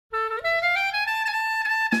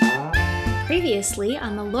Previously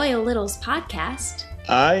on the Loyal Littles podcast.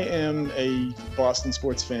 I am a Boston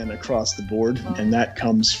sports fan across the board, and that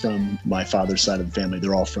comes from my father's side of the family.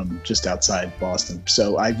 They're all from just outside Boston.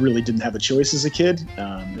 So I really didn't have a choice as a kid.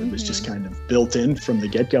 It was just kind of built in from the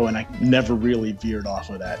get-go, and I never really veered off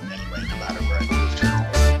of that in any way, no matter where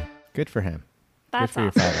I moved. Good for him. That's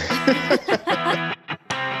Good for your father.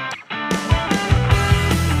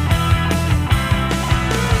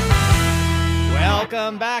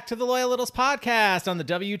 Welcome back to the Loyal Littles podcast on the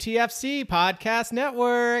WTFC Podcast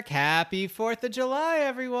Network. Happy 4th of July,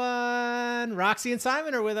 everyone. Roxy and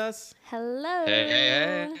Simon are with us. Hello.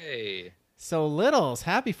 Hey. So, Littles,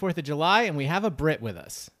 happy 4th of July, and we have a Brit with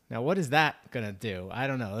us. Now, what is that going to do? I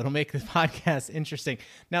don't know. It'll make the podcast interesting.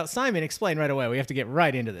 Now, Simon, explain right away. We have to get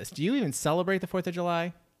right into this. Do you even celebrate the 4th of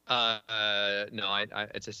July? No,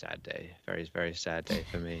 it's a sad day. Very, very sad day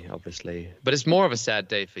for me, obviously. But it's more of a sad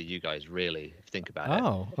day for you guys, really, if you think about it.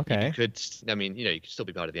 Oh, okay. You could still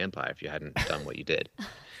be part of the empire if you hadn't done what you did.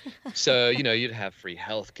 So, you'd have free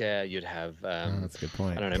healthcare, you'd have, that's a good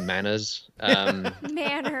point. I don't know, manners.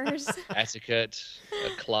 Manners. Etiquette,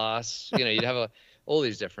 a class. You'd have all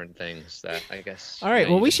these different things that I guess. All right,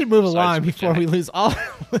 well, we should move along before we lose all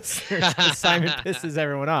our listeners because Simon pisses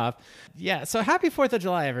everyone off. Yeah, so happy 4th of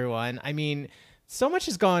July, everyone. I mean, so much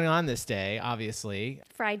is going on this day, obviously.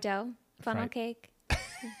 Fried dough, funnel Fried- cake,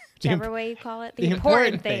 whichever way you call it. The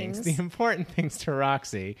important things. The important things to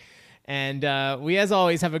Roxy. And we, as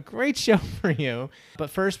always, have a great show for you.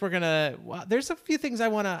 But first, there's a few things I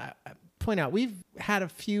want to point out. We've had a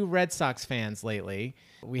few Red Sox fans lately.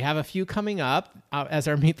 We have a few coming up as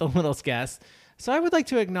our Meet the Littles guests. So I would like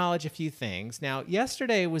to acknowledge a few things. Now,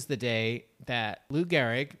 yesterday was the day that Lou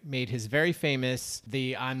Gehrig made his very famous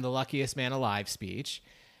I'm the luckiest man alive speech.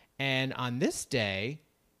 And on this day,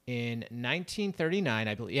 in 1939,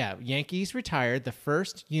 I believe, Yankees retired the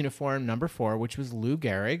first uniform, number 4, which was Lou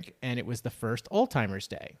Gehrig, and it was the first Old Timers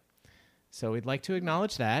Day. So we'd like to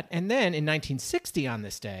acknowledge that. And then in 1960 on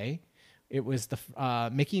this day, it was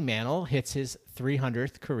Mickey Mantle hits his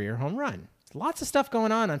 300th career home run. Lots of stuff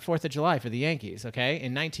going on 4th of July for the Yankees, okay?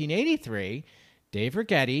 In 1983, Dave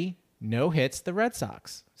Righetti no-hits the Red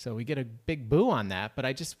Sox. So we get a big boo on that, but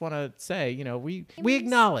I just want to say, we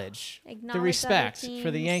acknowledge the respect for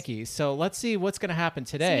the Yankees. So let's see what's going to happen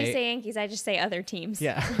today. So you say Yankees, I just say other teams.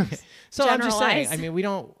 Yeah. So I'm just saying, we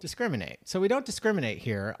don't discriminate. So we don't discriminate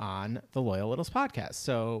here on the Loyal Littles podcast.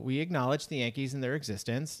 So we acknowledge the Yankees and their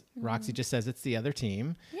existence. Roxy just says it's the other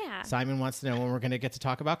team. Yeah. Simon wants to know when we're going to get to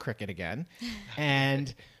talk about cricket again.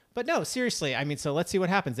 But no, seriously, so let's see what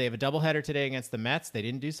happens. They have a doubleheader today against the Mets. They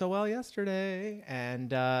didn't do so well yesterday,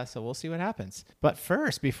 and so we'll see what happens. But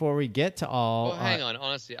first, before we get to all... Well, hang on.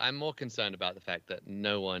 Honestly, I'm more concerned about the fact that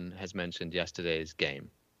no one has mentioned yesterday's game.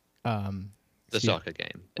 The soccer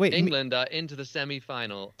game. Wait, England are into the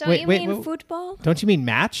semi-final. Don't you mean football? Don't you mean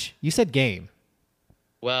match? You said game.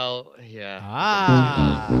 Well,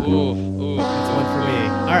 yeah. Ooh. That's one for me.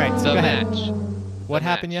 All right, so the go ahead. match. What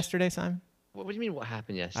happened yesterday, Simon? What do you mean what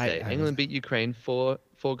happened yesterday? England beat Ukraine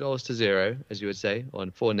 4-0, as you would say, or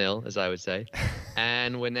 4-0, as I would say.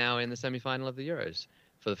 And we're now in the semi-final of the Euros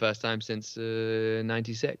for the first time since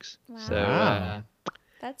 96. Wow. So,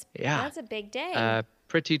 That's a big day.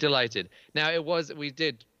 pretty delighted. Now, we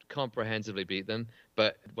did comprehensively beat them,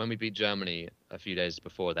 but when we beat Germany a few days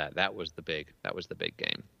before that was the big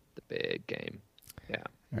game. The big game. Yeah.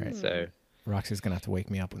 All right. So... Roxy's going to have to wake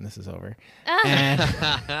me up when this is over. All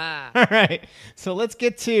right. So let's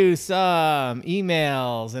get to some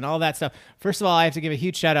emails and all that stuff. First of all, I have to give a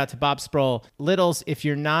huge shout out to Bob Sproul. Littles, if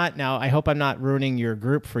you're not, now I hope I'm not ruining your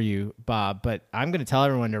group for you, Bob, but I'm going to tell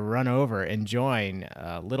everyone to run over and join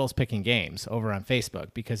Littles Picking Games over on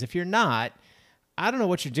Facebook, because if you're not, I don't know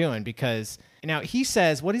what you're doing, because now he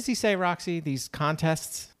says, what does he say, Roxy? These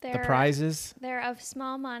contests, the prizes? They're of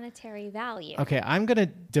small monetary value. Okay, I'm going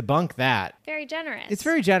to debunk that. Very generous. It's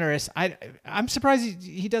very generous. I'm surprised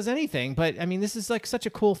he does anything, but this is like such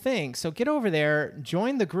a cool thing. So get over there,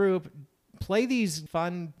 join the group, play these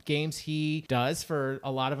fun games he does. For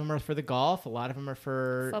a lot of them are for the golf, a lot of them are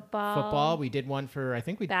for football. We did one for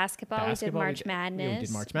basketball. We did March Madness. We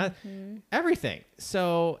did March Madness. Everything.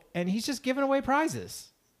 So, and he's just giving away prizes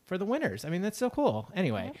for the winners. That's so cool.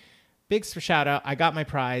 Anyway, big shout out. I got my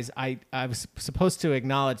prize. I was supposed to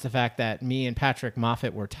acknowledge the fact that me and Patrick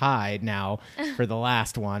Moffat were tied now for the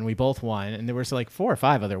last one. We both won, and there was like 4 or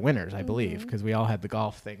 5 other winners, I believe, because we all had the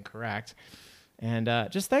golf thing correct. And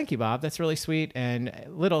just thank you, Bob. That's really sweet. And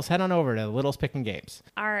Littles, head on over to Littles Picking Games.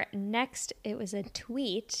 Our next, it was a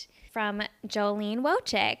tweet from Jolene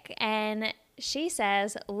Wojcik, and she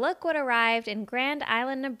says, look what arrived in Grand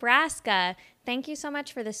Island, Nebraska. Thank you so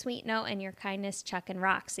much for the sweet note and your kindness, Chuck and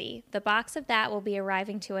Roxy. The box of that will be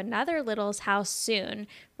arriving to another Little's house soon.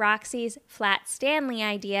 Roxy's Flat Stanley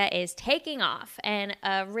idea is taking off. And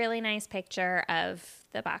a really nice picture of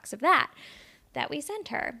the box of that we sent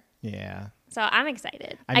her. Yeah. So I'm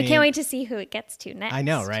excited. I can't wait to see who it gets to next. I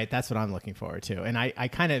know, right? That's what I'm looking forward to. And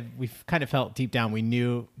we've kind of felt deep down we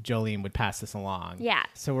knew Jolene would pass this along. Yeah.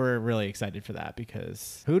 So we're really excited for that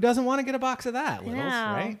because who doesn't want to get a box of that, Littles,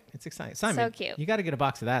 right? It's exciting. Simon, so cute. You got to get a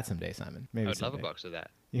box of that someday, Simon. Maybe I would someday. love a box of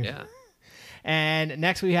that. Yeah. And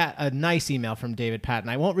next we had a nice email from David Patton.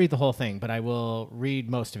 I won't read the whole thing, but I will read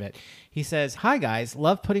most of it. He says, hi guys,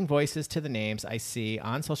 love putting voices to the names I see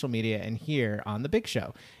on social media and here on The Big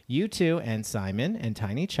Show. You two and Simon and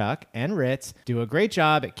Tiny Chuck and Ritz do a great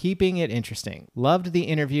job at keeping it interesting. Loved the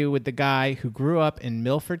interview with the guy who grew up in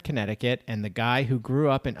Milford, Connecticut and the guy who grew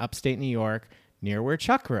up in upstate New York near where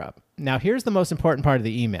Chuck grew up. Now here's the most important part of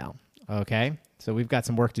the email, okay? So we've got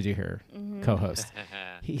some work to do here, co-host.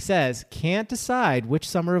 He says, can't decide which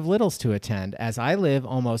Summer of Littles to attend as I live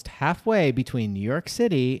almost halfway between New York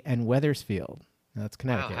City and Wethersfield. Now, that's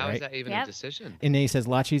Connecticut, how right? is that even a decision? And then he says,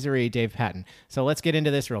 La Cheeserie, Dave Patton. So let's get into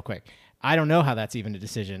this real quick. I don't know how that's even a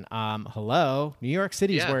decision. Hello? New York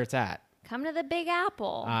City is where it's at. Come to the Big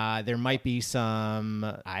Apple. There might be some,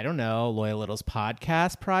 I don't know, Loyal Littles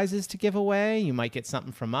podcast prizes to give away. You might get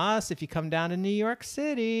something from us if you come down to New York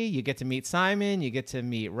City. You get to meet Simon. You get to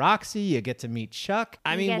meet Roxy. You get to meet Chuck.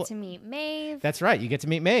 You get to meet Maeve. That's right. You get to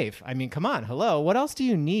meet Maeve. I mean, come on. Hello. What else do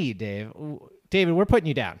you need, Dave? David, we're putting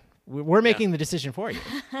you down. We're making the decision for you.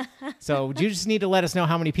 So you just need to let us know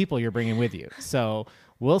how many people you're bringing with you. So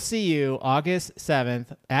we'll see you August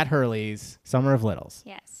 7th at Hurley's Summer of Littles.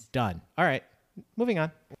 Yes. Done. All right. Moving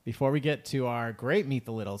on. Before we get to our great Meet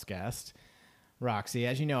the Littles guest, Roxy,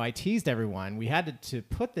 as you know, I teased everyone. We had to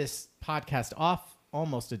put this podcast off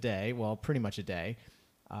almost a day, well, pretty much a day,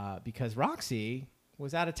 because Roxy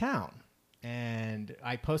was out of town. And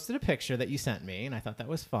I posted a picture that you sent me, and I thought that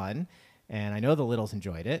was fun. And I know the Littles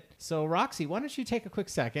enjoyed it. So, Roxy, why don't you take a quick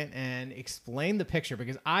second and explain the picture,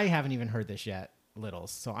 because I haven't even heard this yet,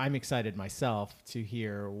 Littles. So I'm excited myself to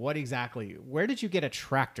hear where did you get a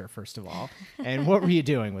tractor, first of all? And what were you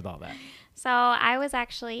doing with all that? So I was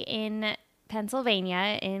actually in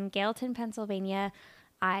Pennsylvania, in Gailton, Pennsylvania.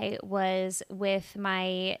 I was with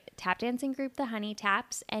my tap dancing group, the Honey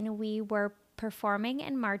Taps, and we were performing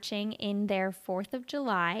and marching in their 4th of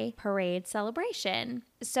July parade celebration.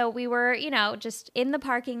 So we were, just in the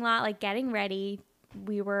parking lot, like getting ready.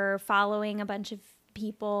 We were following a bunch of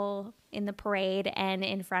people in the parade, and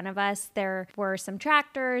in front of us there were some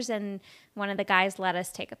tractors, and one of the guys let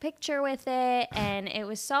us take a picture with it, and it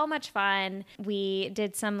was so much fun. We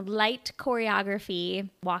did some light choreography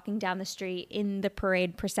walking down the street in the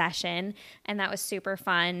parade procession, and that was super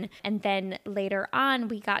fun. And then later on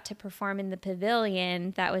we got to perform in the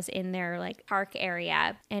pavilion that was in their park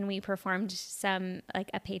area, and we performed some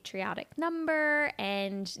a patriotic number,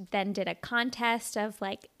 and then did a contest of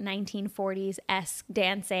 1940s-esque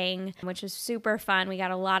dancing, which was super fun. We got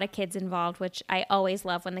a lot of kids involved, which I always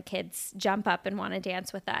love when the kids jump up and want to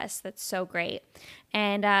dance with us. That's so great.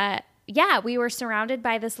 And we were surrounded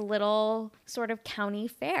by this little sort of county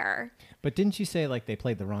fair. But didn't you say they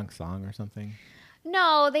played the wrong song or something?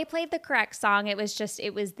 No, they played the correct song. It was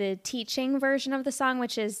the teaching version of the song,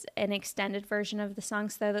 which is an extended version of the song.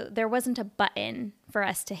 So there wasn't a button for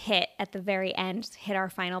us to hit at the very end, hit our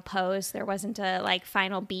final pose. There wasn't a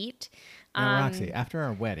final beat. Now, Roxy, after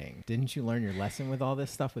our wedding, didn't you learn your lesson with all this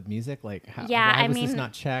stuff with music? Why was this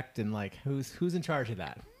not checked? And who's in charge of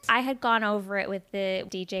that? I had gone over it with the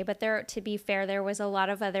DJ, but to be fair, there was a lot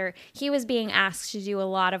of he was being asked to do a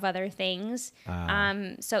lot of other things.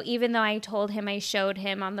 So even though I told him, I showed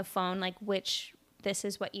him on the phone, this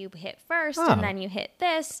is what you hit first, and then you hit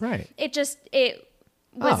this. Right. It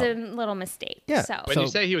was a little mistake. Yeah. So. When you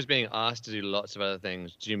say he was being asked to do lots of other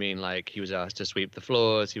things, do you mean he was asked to sweep the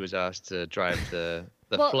floors, he was asked to drive the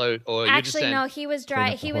float, or actually no, he was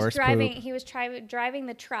driving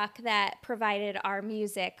the truck that provided our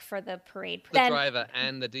music for the parade. The driver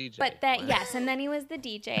and the DJ. But yes, and then he was the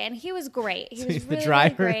DJ, and he was great. He was the really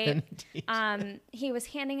driver great. And the DJ. He was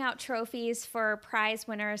handing out trophies for prize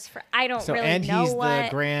winners for and he's the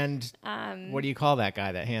grand. What do you call that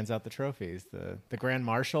guy that hands out the trophies? The grand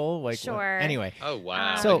marshal. Sure. Anyway. Oh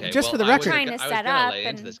wow. So okay. for the record, trying to set I up lay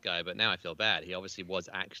into this guy, but now I feel bad. He obviously was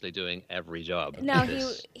actually doing every job. No,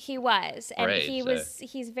 he was, and Great,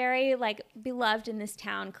 he's very beloved in this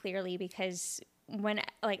town, clearly, because when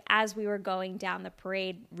as we were going down the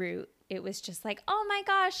parade route, it was just like, oh my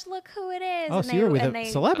gosh, look who it is. Oh, and so you were with a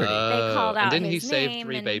celebrity. They called out and didn't he his save name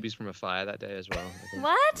 3 babies from a fire that day as well? I think?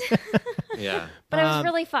 What? Yeah. But it was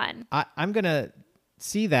really fun. I'm going to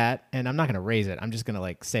see that, and I'm not going to raise it. I'm just going to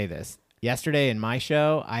like say this. Yesterday in my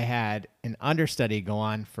show, I had an understudy go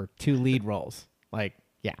on for 2 lead roles. Like,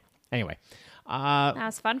 yeah. Anyway. That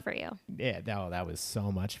was fun for you. Yeah, that was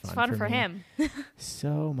so much fun. It's fun for me. him.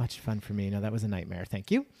 So much fun for me. No, that was a nightmare.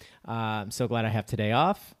 Thank you. I'm so glad I have today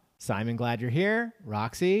off. Simon, glad you're here.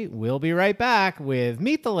 Roxy, we'll be right back with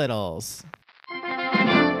Meet the Littles.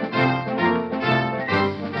 A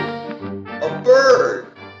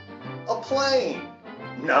bird. A plane.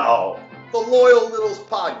 No. The Loyal Littles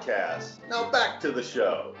podcast. Now back to the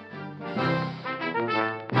show.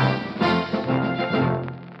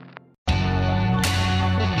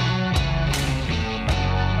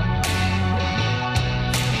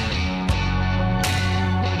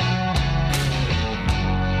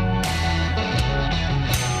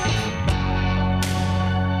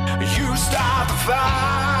 You start the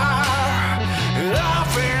fire, and I'll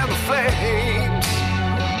fan the flames.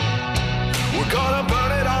 We're gonna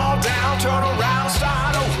burn it all down, turn around,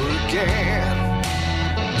 start over again.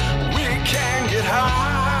 We can get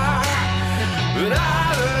high, but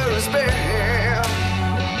either is bad.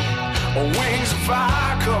 Wings of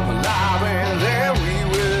fire come alive, and then we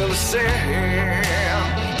will ascend.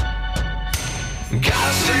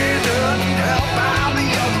 Gotta stand up and help out the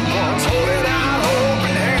other ones, holding out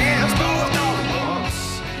open hands, both at once.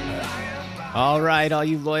 All right, all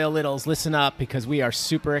you loyal littles, listen up because we are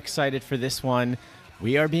super excited for this one.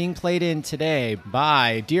 We are being played in today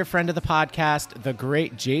by dear friend of the podcast, the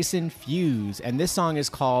great Jason Fuse, and this song is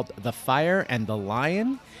called The Fire and the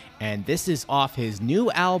Lion, and this is off his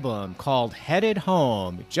new album called Headed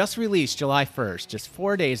Home, just released July 1st, just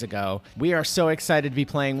 4 days ago. We are so excited to be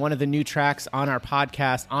playing one of the new tracks on our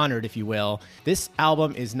podcast, honored if you will. This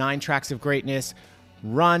album is 9 tracks of greatness.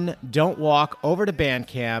 Run, don't walk, over to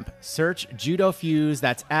Bandcamp, search Judo Fuse,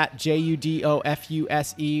 that's at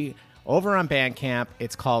JUDOFUSE, over on Bandcamp.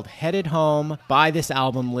 It's called Headed Home. Buy this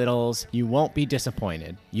album, Littles. You won't be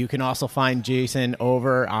disappointed. You can also find Jason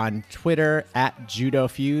over on Twitter at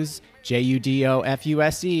JudoFuse,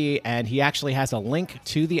 JUDOFUSE, and he actually has a link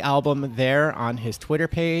to the album there on his Twitter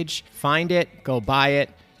page. Find it, go buy it.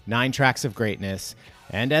 9 tracks of greatness.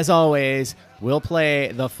 And as always, we'll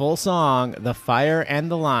play the full song, The Fire and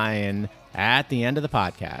the Lion, at the end of the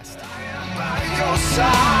podcast. By your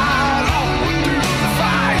side, onward through the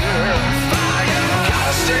fire.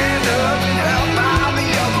 Gotta stand up and help out the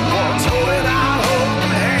other ones, holding out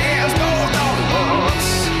open hands, both at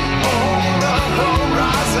once. On the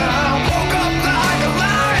horizon, woke up like a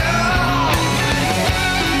lion.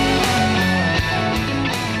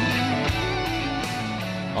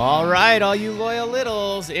 All right, all you loyal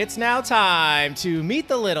littles, it's now time to meet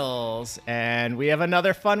the littles, and we have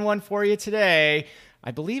another fun one for you today. I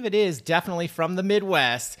believe it is definitely from the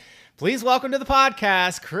Midwest. Please welcome to the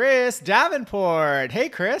podcast, Chris Davenport. Hey,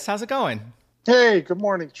 Chris, how's it going? Hey, good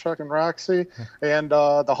morning, Chuck and Roxy. And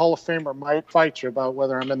the Hall of Famer might fight you about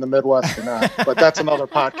whether I'm in the Midwest or not, but that's another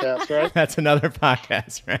podcast, right? That's another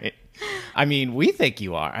podcast, right? I mean, we think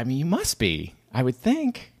you are. I mean, you must be, I would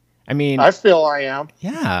think. I mean, I feel I am.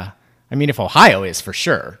 Yeah. I mean, if Ohio is for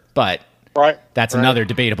sure, but right. That's another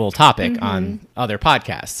debatable topic on other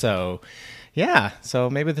podcasts. So, yeah. So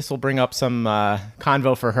maybe this will bring up some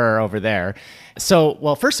convo for her over there. So,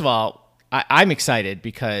 well, first of all, I'm excited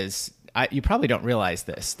because you probably don't realize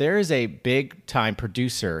this. There is a big-time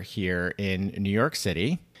producer here in New York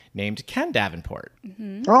City named Ken Davenport.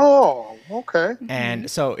 Oh, okay.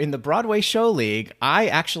 And so in the Broadway Show League, I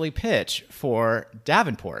actually pitch for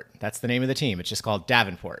Davenport. That's the name of the team. It's just called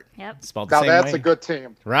Davenport. Yep. Spelled the Now same that's way. a good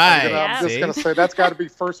team. Right. I'm just See? going to say that's got to be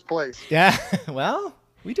first place. Yeah. Well,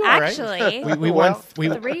 we do all right. Actually, We won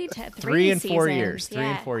three in 4 years. seasons. 3 Yeah.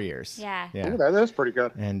 and 4 years. Yeah. Ooh, that is pretty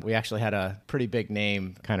good. And we actually had a pretty big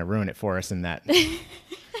name kind of ruin it for us in that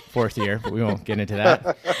 4th year, but we won't get into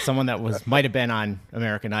that. Someone that might have been on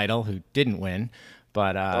American Idol who didn't win.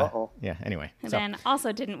 But yeah, anyway. And So, then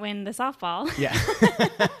also didn't win the softball. yeah.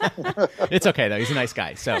 It's okay, though. He's a nice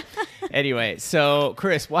guy. So anyway, so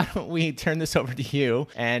Chris, why don't we turn this over to you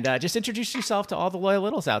and just introduce yourself to all the loyal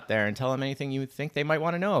littles out there and tell them anything you think they might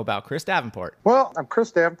want to know about Chris Davenport. Well, I'm Chris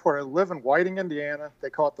Davenport. I live in Whiting, Indiana. They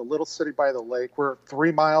call it the Little City by the Lake. We're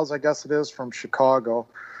 3 miles, I guess it is, from Chicago.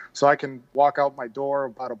 So I can walk out my door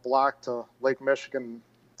about a block to Lake Michigan,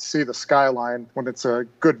 see the skyline when it's a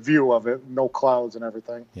good view of it, no clouds and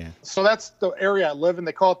everything. Yeah. So that's the area I live in.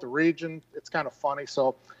 They call it the region. It's kind of funny.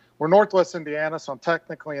 So we're Northwest Indiana, so I'm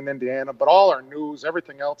technically in Indiana, but all our news,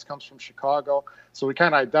 everything else comes from Chicago. So we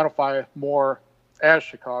kind of identify more as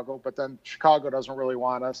Chicago, but then Chicago doesn't really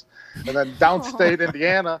want us. And then downstate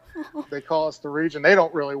Indiana, they call us the region. They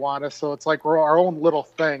don't really want us. So it's like we're our own little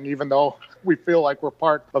thing, even though we feel like we're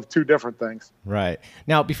part of two different things. Right.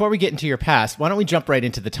 Now, before we get into your past, why don't we jump right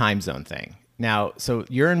into the time zone thing? Now, so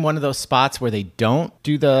you're in one of those spots where they don't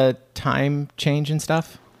do the time change and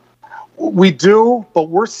stuff? We do, but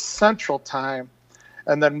we're Central Time.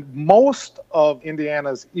 And then most of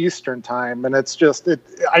Indiana's Eastern Time, and it's just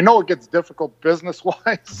I know it gets difficult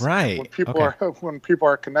business-wise, right? When people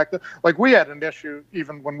are connected. Like we had an issue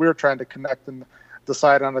even when we were trying to connect and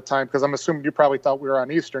decide on the time, because I'm assuming you probably thought we were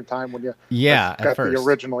on Eastern Time when you got the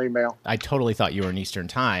original email. I totally thought you were in Eastern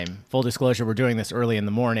Time. Full disclosure, we're doing this early in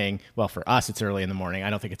the morning. Well, for us, it's early in the morning.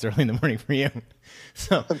 I don't think it's early in the morning for you.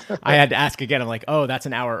 So I had to ask again. I'm like, oh, that's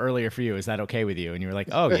an hour earlier for you. Is that okay with you? And you were like,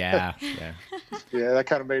 oh, yeah. Yeah, that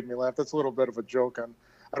kind of made me laugh. That's a little bit of a joke.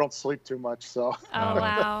 I don't sleep too much, so. Oh,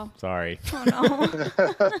 wow. Sorry. Oh,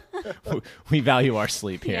 no. We value our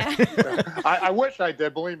sleep here. Yeah. I wish I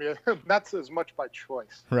did, believe me. Not as much by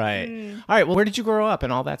choice. Right. All right, well, where did you grow up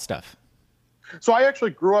and all that stuff? So I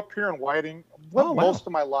actually grew up here in Whiting. Most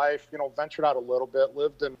of my life, ventured out a little bit,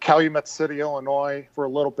 lived in Calumet City, Illinois for a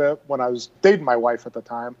little bit when I was dating my wife at the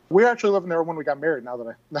time. We were actually living there when we got married, now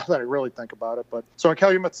that I really think about it. But so in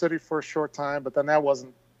Calumet City for a short time, but then that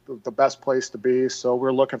wasn't the best place to be. So we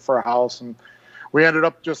were looking for a house, and we ended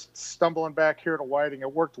up just stumbling back here to Whiting.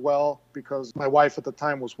 It worked well because my wife at the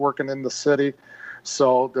time was working in the city.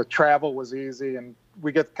 So the travel was easy, and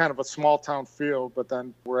we get kind of a small town feel, but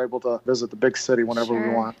then we're able to visit the big city whenever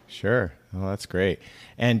we want. Sure. Well, that's great.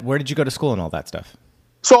 And where did you go to school and all that stuff?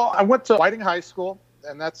 So I went to Whiting High School,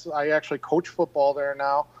 and I actually coach football there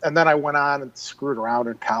now. And then I went on and screwed around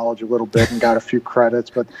in college a little bit and got a few credits,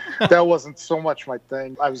 but that wasn't so much my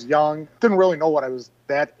thing. I was young, didn't really know what I was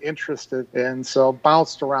that interested in, so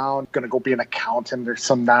bounced around, going to go be an accountant or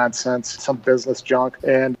some nonsense, some business junk,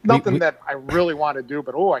 and nothing that I really want to do,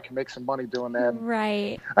 but I can make some money doing that.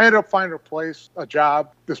 Right. I ended up finding a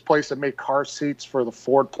job, this place that made car seats for the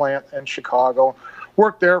Ford plant in Chicago.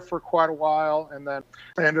 Worked there for quite a while, and then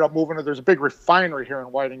I ended up moving to, there's a big refinery here in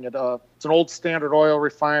Whiting. It's an old Standard Oil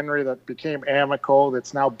refinery that became Amoco,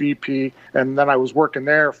 that's now BP, and then I was working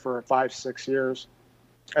there for 5-6 years.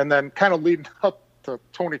 And then kind of leading up to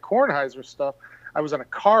Tony Kornheiser's stuff, I was in a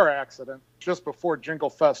car accident just before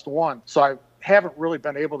Jingle Fest 1. So I haven't really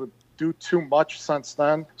been able to do too much since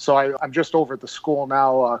then. So I'm just over at the school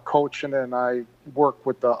now coaching, and I work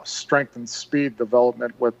with the strength and speed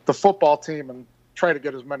development with the football team and try to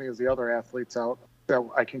get as many as the other athletes out that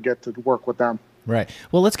I can get to work with them. Right.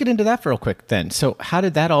 Well, let's get into that for real quick then. So how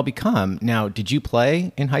did that all become? Now, did you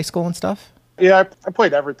play in high school and stuff? Yeah, I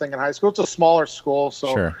played everything in high school. It's a smaller school,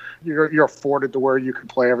 so sure. You're afforded to where you can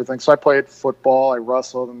play everything. So I played football, I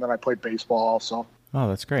wrestled, and then I played baseball also. Oh,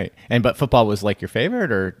 that's great. But football was like your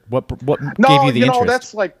favorite, or what gave you the interest? No,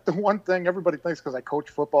 that's like the one thing everybody thinks because I coach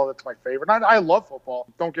football, that's my favorite. I love football,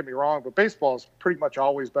 don't get me wrong, but baseball has pretty much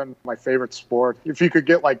always been my favorite sport. If you could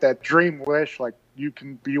get like that dream wish, like you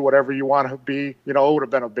can be whatever you want to be, it would have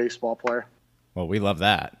been a baseball player. Well, we love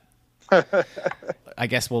that. I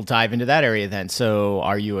guess we'll dive into that area then. So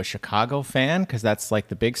are you a Chicago fan? Because that's like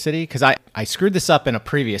the big city? Because I screwed this up in a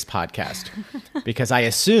previous podcast because I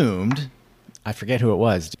assumed... I forget who it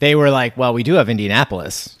was. They were like, well, we do have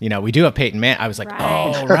Indianapolis. We do have Peyton Manning. I was like,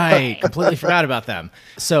 right. Oh, right. Completely forgot about them.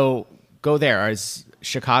 So go there. Is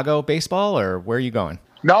Chicago baseball, or where are you going?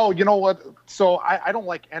 No, you know what? So I don't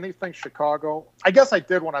like anything Chicago. I guess I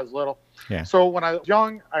did when I was little. Yeah. So when I was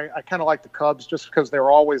young, I kind of liked the Cubs just because they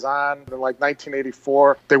were always on. In like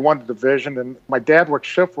 1984, they won the division, and my dad worked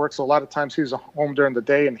shift work, so a lot of times he was home during the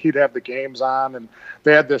day, and he'd have the games on. And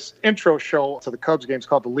they had this intro show to the Cubs games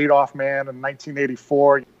called The Leadoff Man in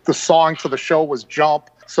 1984. The song to the show was Jump.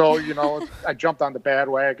 So, I jumped on the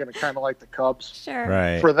bandwagon and kind of liked the Cubs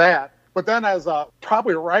for that. But then as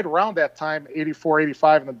probably right around that time, 84,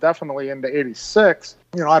 85, and then definitely into 86,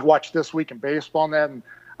 I'd watch This Week in Baseball and that, and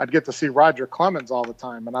I'd get to see Roger Clemens all the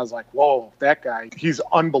time. And I was like, whoa, that guy, he's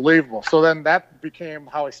unbelievable. So then that became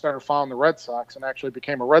how I started following the Red Sox and actually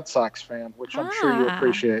became a Red Sox fan, which I'm sure you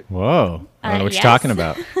appreciate. Whoa. I don't know what you're talking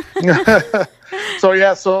about.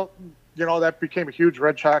 So, that became a huge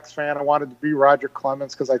Red Sox fan. I wanted to be Roger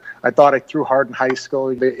Clemens because I thought I threw hard in high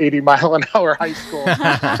school. The 80-mile-an-hour high school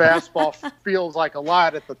fastball feels like a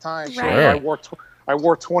lot at the time. So Sure. I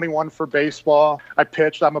wore 21 for baseball. I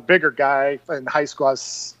pitched. I'm a bigger guy. In high school, I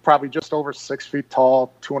was probably just over 6 feet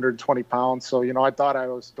tall, 220 pounds. So, I thought I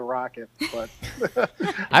was the Rocket. But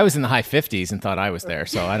I was in the high 50s and thought I was there.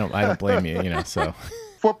 So I don't blame you, so.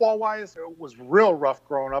 Football-wise, it was real rough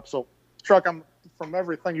growing up. So, Chuck, from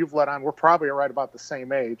everything you've let on, we're probably right about the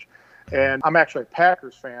same age. And I'm actually a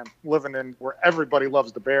Packers fan, living in where everybody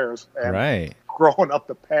loves the Bears. And right. Growing up,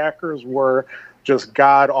 the Packers were just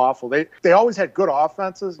god-awful. They always had good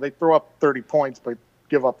offenses. They throw up 30 points, but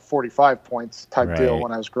give up 45 points type deal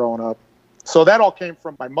when I was growing up. So that all came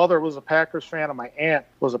from my mother was a Packers fan, and my aunt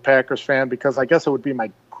was a Packers fan, because I guess it would be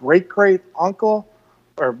my great-great-uncle,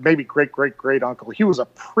 or maybe great-great-great-uncle. He was a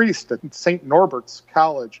priest at St. Norbert's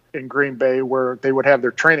College in Green Bay, where they would have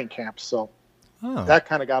their training camps. So that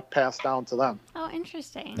kind of got passed down to them. Oh,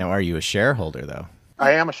 interesting. Now, are you a shareholder, though?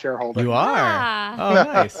 I am a shareholder. You are? Yeah. Oh,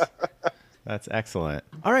 nice. That's excellent.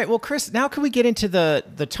 All right. Well, Chris, now can we get into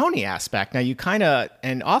the Tony aspect? Now, you kind of,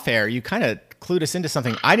 and off air, you kind of clued us into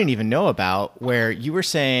something I didn't even know about, where you were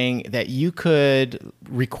saying that you could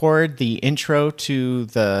record the intro to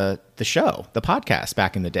the show, the podcast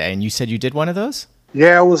back in the day. And you said you did one of those?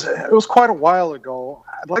 Yeah, it was quite a while ago.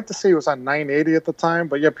 I'd like to say it was on 980 at the time,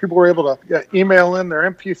 but yeah, people were able to email in their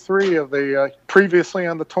MP3 of the previously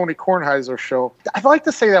on the Tony Kornheiser show. I'd like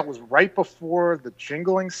to say that was right before the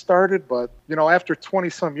jingling started, but after 20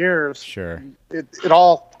 some years, sure, it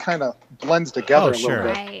all kind of blends together a little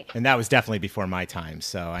bit. Right. And that was definitely before my time,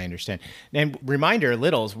 so I understand. And reminder,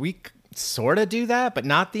 Littles, we sort of do that, but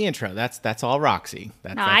not the intro. That's all Roxy.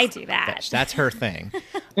 I do that. That's her thing.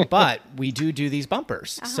 But we do these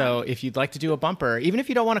bumpers. So if you'd like to do a bumper, even if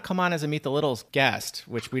you don't want to come on as a Meet the Littles guest,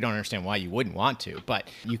 which we don't understand why you wouldn't want to, but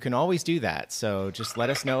you can always do that. So just let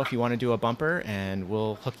us know if you want to do a bumper, and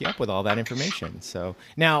we'll hook you up with all that information. So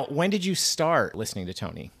now, when did you start listening to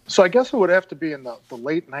Tony? So I guess it would have to be in the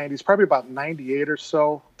late 90s, probably about 98 or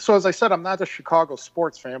so. So as I said, I'm not a Chicago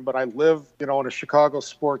sports fan, but I live, in a Chicago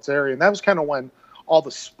sports area. And that was kind of when all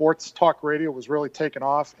the sports talk radio was really taking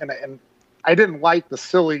off. And I didn't like the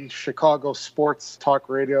silly Chicago sports talk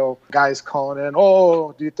radio guys calling in,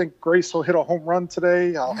 "Oh, do you think Grace will hit a home run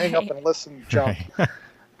today? I'll hang up and listen, jump."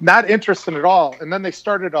 Not interested at all. And then they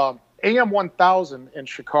started AM 1000 in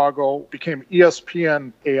Chicago, became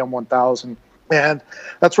ESPN AM 1000. And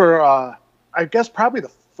that's where I guess probably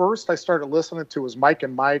the first I started listening to was Mike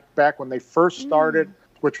and Mike back when they first started,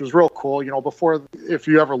 which was real cool. Before, if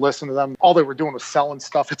you ever listened to them, all they were doing was selling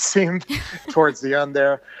stuff, it seemed, towards the end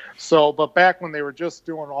there. So, but back when they were just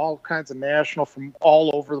doing all kinds of national from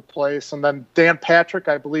all over the place. And then Dan Patrick,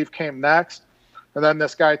 I believe, came next. And then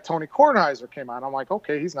this guy, Tony Kornheiser, came on. I'm like,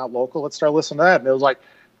 okay, he's not local. Let's start listening to that. And it was like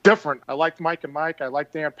different. I liked Mike and Mike. I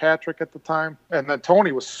liked Dan Patrick at the time. And then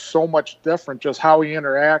Tony was so much different, just how he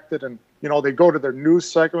interacted. And, they'd go to their news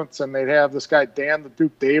segments and they'd have this guy, Dan the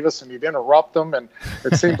Duke Davis, and he'd interrupt them. And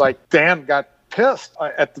it seemed like Dan got pissed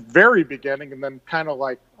at the very beginning, and then kind of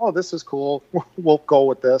like, oh, this is cool. We'll go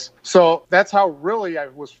with this. So that's how really I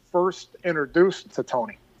was first introduced to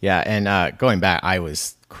Tony. Yeah, and going back, I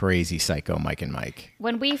was crazy psycho Mike and Mike.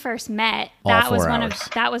 When we first met, All that 4 was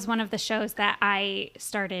hours. one of the shows that I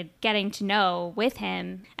started getting to know with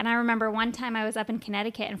him. And I remember one time I was up in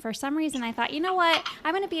Connecticut, and for some reason I thought, you know what,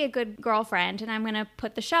 I'm going to be a good girlfriend, and I'm going to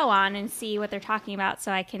put the show on and see what they're talking about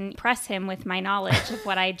so I can press him with my knowledge of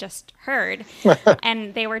what I just heard.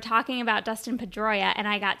 And they were talking about Dustin Pedroia, and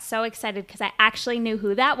I got so excited because I actually knew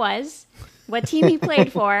who that was, what team he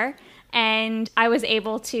played for. And I was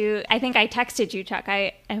able to, I think I texted you, Chuck.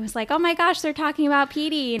 I was like, oh my gosh, they're talking about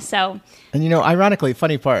Petey. So, and ironically,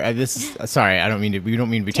 funny part, sorry, we don't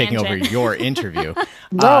mean to be taking over your interview.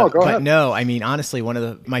 No, go ahead. But no, honestly, one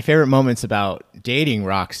of my favorite moments about dating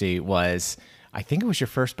Roxy was, I think it was your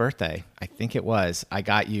first birthday. I think it was. I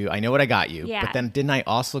know what I got you. Yeah. But then didn't I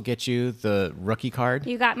also get you the rookie card?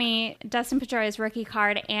 You got me Dustin Pedroia's rookie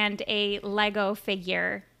card and a Lego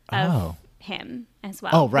figure of him as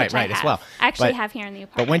well. Oh, right, as well. I actually have here in the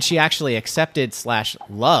apartment. But when she actually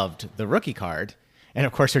accepted/loved the rookie card, and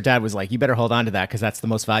of course her dad was like, you better hold on to that because that's the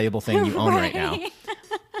most valuable thing you own right now.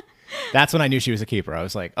 That's when I knew she was a keeper. I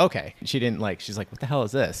was like, okay. She's like, what the hell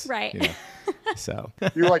is this? Right. So.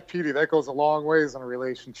 You like Petey, that goes a long ways in a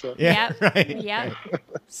relationship. Yeah, yep. right. Yep.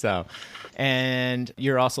 So, and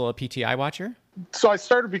you're also a PTI watcher? So I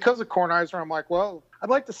started because of Kornheiser. I'm like, well, I'd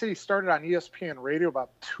like to say he started on ESPN radio about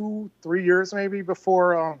 2-3 years maybe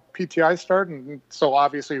before PTI started. And so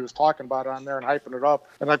obviously he was talking about it on there and hyping it up.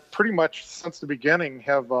 And I pretty much since the beginning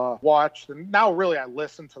have watched. And now really I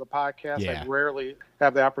listen to the podcast. Yeah. I rarely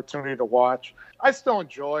have the opportunity to watch. I still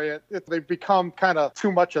enjoy it. They've become kind of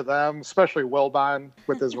too much of them, especially Wilbon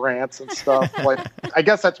with his rants and stuff. Like, I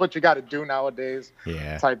guess that's what you got to do nowadays.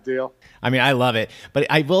 Yeah. Type deal. I mean, I love it. But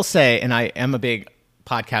I will say, and I am a big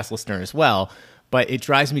podcast listener as well, but it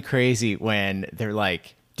drives me crazy when they're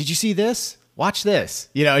like, did you see this? Watch this,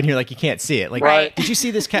 and you're like, you can't see it. Like, right. Did you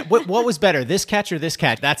see this catch? What was better, this catch or this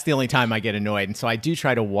catch? That's the only time I get annoyed. And so I do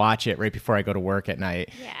try to watch it right before I go to work at night.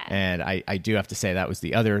 Yeah. And I do have to say that was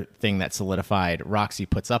the other thing that solidified. Roxy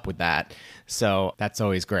puts up with that. So that's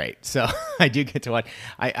always great. So I do get to watch.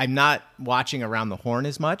 I'm not watching Around the Horn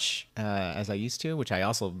as much as I used to, which I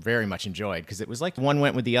also very much enjoyed because it was like one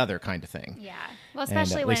went with the other kind of thing. Yeah. Well,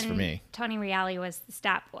 especially at least for when me. Tony Reale was the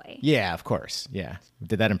stat boy. Yeah, of course. Yeah.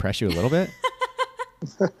 Did that impress you a little bit?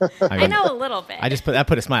 I know a little bit. I just put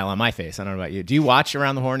a smile on my face. I don't know about you. Do you watch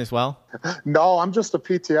Around the Horn as well? No, I'm just a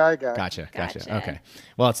PTI guy. Gotcha. Gotcha. Okay.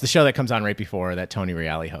 Well, it's the show that comes on right before that Tony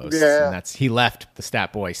Reale hosts. Yeah. And he left the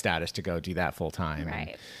stat boy status to go do that full time.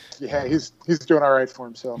 Right. Yeah, he's doing all right for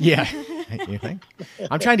himself. Yeah. You think?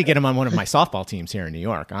 I'm trying to get him on one of my softball teams here in New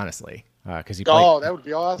York, honestly. Because he that would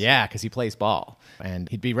be awesome. Yeah, because he plays ball. And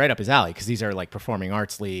he'd be right up his alley because these are like performing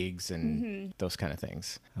arts leagues and those kind of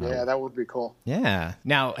things. Yeah, that would be cool. Yeah.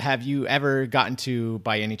 Now, have you ever gotten to,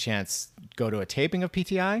 by any chance, go to a taping of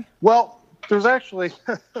PTI? Well, there's actually,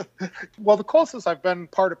 the closest I've been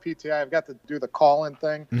part of PTI, I've got to do the call-in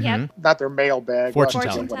thing. Yep. Not their mailbag. Fortune but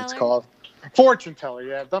teller. what it's called. Fortune teller,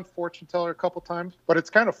 yeah. I've done fortune teller a couple times. But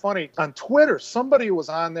it's kind of funny. On Twitter, somebody was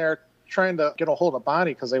on there trying to get a hold of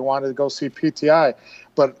Bonnie because they wanted to go see PTI,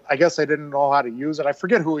 but I guess they didn't know how to use it. I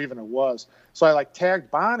forget who even it was. So I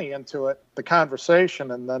tagged Bonnie into it, the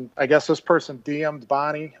conversation, and then I guess this person DM'd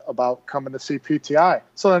Bonnie about coming to see PTI.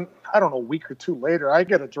 So then, I don't know, a week or two later, I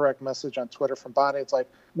get a direct message on Twitter from Bonnie. It's like,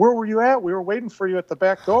 where were you at? We were waiting for you at the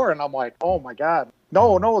back door. And I'm like, oh my God.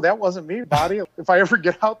 No, that wasn't me, Bonnie. If I ever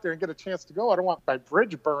get out there and get a chance to go, I don't want my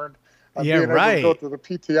bridge burned. Yeah, being right. able to go to the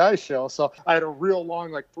PTI show. So I had a real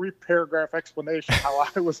long, 3-paragraph explanation how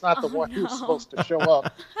I was not the one who was supposed to show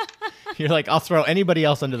up. You're like, I'll throw anybody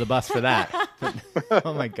else under the bus for that.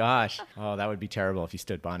 Oh my gosh. Oh, that would be terrible if you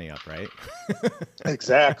stood Bonnie up, right?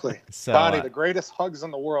 Exactly. So, Bonnie, the greatest hugs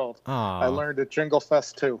in the world. Aw. I learned at Jingle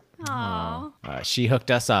Fest too. Aw. She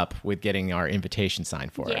hooked us up with getting our invitation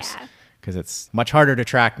signed for us. Yeah. Because it's much harder to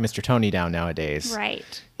track Mr. Tony down nowadays. Right.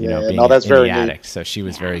 Being that's in very the neat. attic. So she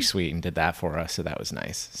was very sweet and did that for us. So that was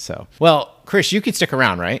nice. So, well, Chris, you could stick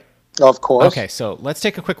around, right? Of course. Okay, so let's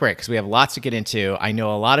take a quick break because we have lots to get into. I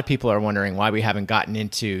know a lot of people are wondering why we haven't gotten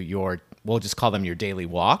into we'll just call them your daily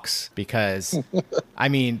walks because, I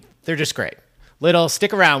mean, they're just great. Littles,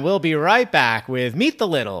 stick around. We'll be right back with Meet the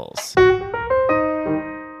Littles.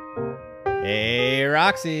 Hey,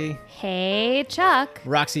 Roxy. Hey, Chuck.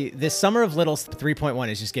 Roxy, this Summer of Littles 3.1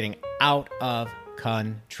 is just getting out of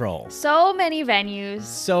control. So many venues.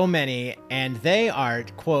 So many, and they are,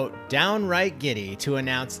 quote, downright giddy to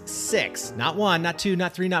announce 6, not 1, not 2,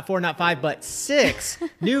 not 3, not 4, not 5, but 6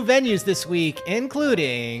 new venues this week,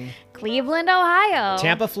 including Cleveland, Ohio.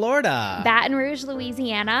 Tampa, Florida. Baton Rouge,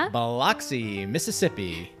 Louisiana. Biloxi,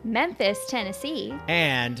 Mississippi. Memphis, Tennessee.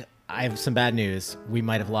 And I have some bad news. We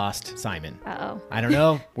might have lost Simon. Uh-oh. I don't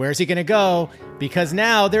know. Where's he going to go? Because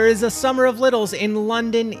now there is a Summer of Littles in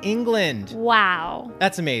London, England. Wow.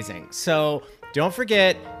 That's amazing. So don't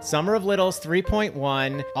forget Summer of Littles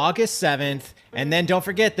 3.1, August 7th. And then don't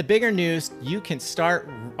forget the bigger news. You can start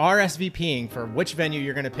RSVPing for which venue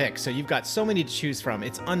you're going to pick. So you've got so many to choose from.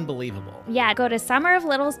 It's unbelievable. Yeah, go to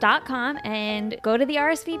summeroflittles.com and go to the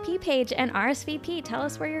RSVP page and RSVP. Tell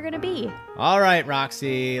us where you're going to be. All right,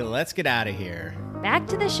 Roxy, let's get out of here. Back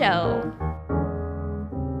to the show.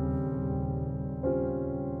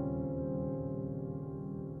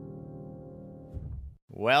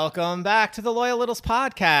 Welcome back to the Loyal Littles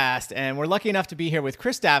podcast. And we're lucky enough to be here with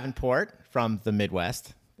Chris Davenport from the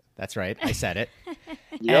Midwest. That's right. I said it.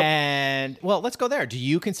 Yep. And, well, let's go there. Do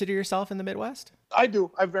you consider yourself in the Midwest? I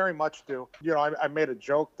do. I very much do. I made a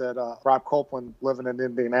joke that Rob Copeland living in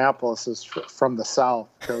Indianapolis is from the South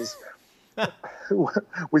because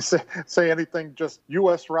we say anything just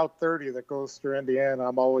U.S. Route 30 that goes through Indiana.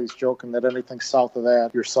 I'm always joking that anything south of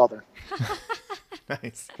that, you're Southern.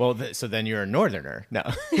 Nice. Well, so then you're a northerner. No.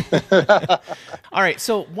 All right.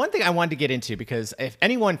 So one thing I wanted to get into, because if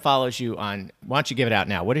anyone follows you on, why don't you give it out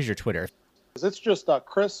now? What is your Twitter? It's just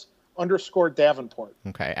Chris _Davenport.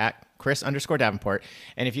 Okay. At Chris_Davenport.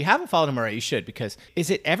 And if you haven't followed him already, you should, because is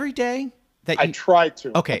it every day that I try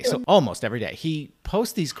to. Okay, so almost every day. He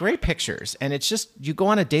posts these great pictures, and it's just, you go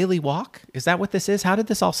on a daily walk? Is that what this is? How did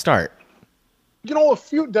this all start? A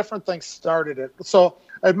few different things started it. So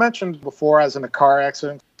I mentioned before, I was in a car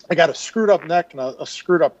accident. I got a screwed up neck and a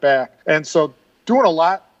screwed up back. And so doing a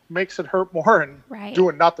lot makes it hurt more, and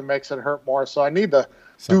doing nothing makes it hurt more. So I need to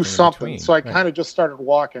do something. So I kind of just started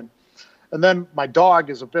walking. And then my dog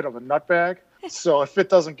is a bit of a nutbag. So if it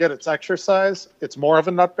doesn't get its exercise, it's more of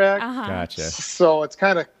a nutbag. Gotcha. So it's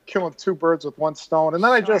kind of killing two birds with one stone. And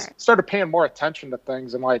then I just started paying more attention to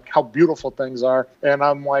things and like how beautiful things are. And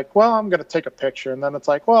I'm like, well, I'm going to take a picture. And then it's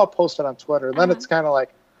like, well, I'll post it on Twitter. And then it's kind of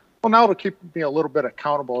like, well, now it'll keep me a little bit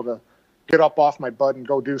accountable to get up off my butt and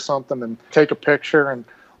go do something and take a picture. And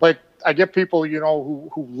like, I get people,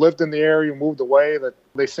 who lived in the area, moved away, that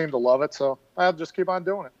they seem to love it. So I'll just keep on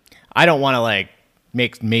doing it. I don't want to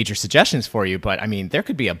make major suggestions for you, but I mean, there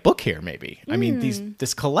could be a book here, maybe. I mean,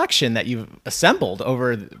 this collection that you've assembled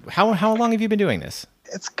over how long have you been doing this?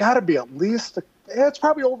 It's got to be at least it's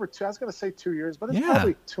probably over I was going to say 2 years, but it's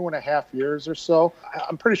probably 2.5 years or so.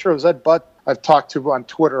 I'm pretty sure it was Ed Butt I've talked to on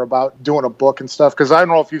Twitter about doing a book and stuff, because I don't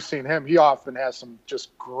know if you've seen him. He often has some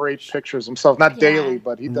just great pictures himself, not daily,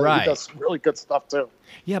 but he does some really good stuff too.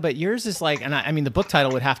 Yeah, but yours is like, and I mean, the book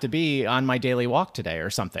title would have to be On My Daily Walk Today or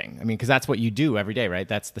something. I mean, because that's what you do every day, right?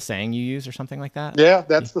 That's the saying you use or something like that? Yeah,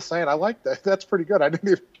 that's the saying. I like that. That's pretty good. I didn't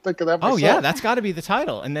even think of that myself. Oh, yeah, that's got to be the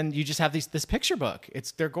title. And then you just have this picture book.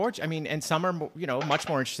 They're gorgeous. I mean, and some are, much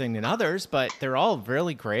more interesting than others, but they're all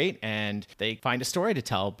really great, and they find a story to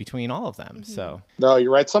tell between all of them. So no,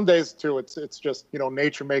 you're right. Some days, too, it's just,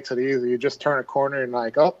 nature makes it easy. You just turn a corner and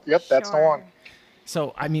like, oh, yep, that's the one.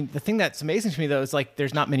 So, I mean, the thing that's amazing to me, though, is like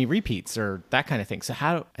there's not many repeats or that kind of thing. So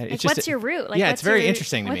how... It's what's your route? It's very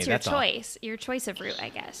interesting to me. What's your choice? Your choice of route, I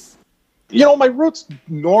guess. My route's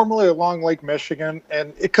normally along Lake Michigan,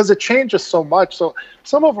 and because it changes so much. So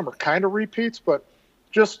some of them are kind of repeats, but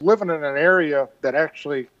just living in an area that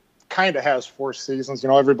actually kind of has 4 seasons.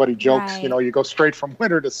 Everybody jokes, you go straight from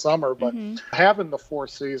winter to summer, but having the 4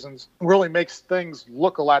 seasons really makes things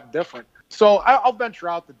look a lot different. So I'll venture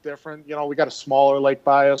out the different, we got a smaller lake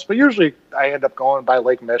by us, but usually I end up going by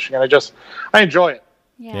Lake Michigan. I enjoy it.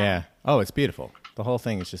 Yeah. Oh, it's beautiful. The whole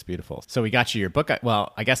thing is just beautiful. So we got you your book.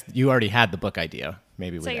 Well, I guess you already had the book idea.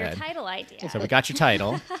 Maybe we your title idea. So we got your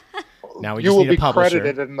title. Now we just need a publisher. You will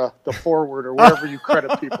be credited in the forward or wherever you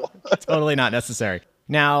credit people. Totally not necessary.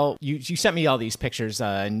 Now, you sent me all these pictures,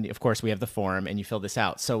 and of course we have the form, and you filled this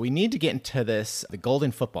out. So we need to get into the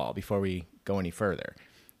golden football before we go any further,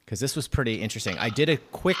 because this was pretty interesting. I did a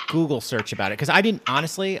quick Google search about it, because I didn't,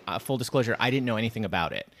 honestly, full disclosure, I didn't know anything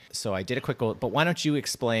about it. So I did a quick Google, but why don't you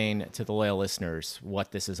explain to the loyal listeners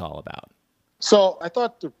what this is all about? So I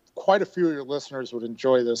thought that quite a few of your listeners would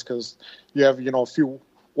enjoy this, because you have, a few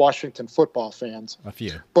Washington football fans. A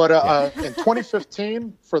few. But in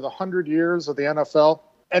 2015, for the 100 years of the NFL,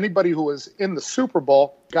 anybody who was in the Super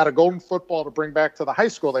Bowl got a golden football to bring back to the high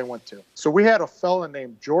school they went to. So we had a fella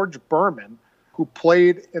named George Berman who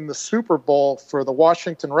played in the Super Bowl for the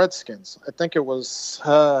Washington Redskins. I think it was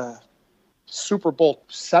Super Bowl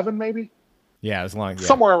 7, maybe? Yeah, it was long. Yeah.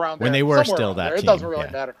 Somewhere around there. When they were still that team. It doesn't really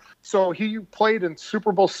matter. So he played in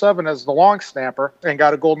Super Bowl 7 as the long snapper and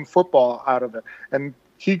got a golden football out of it. And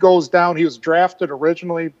he goes down. He was drafted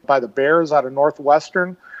originally by the Bears out of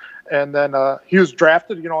Northwestern. And then he was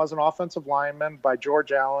drafted, as an offensive lineman by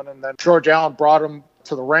George Allen. And then George Allen brought him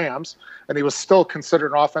to the Rams. And he was still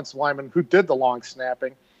considered an offensive lineman who did the long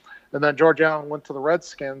snapping. And then George Allen went to the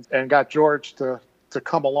Redskins and got George to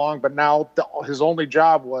come along. But now his only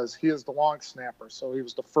job was he is the long snapper. So he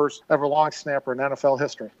was the first ever long snapper in NFL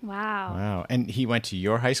history. Wow. And he went to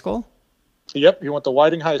your high school? Yep. He went to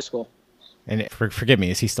Whiting High School. And forgive me,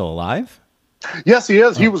 is he still alive? Yes, he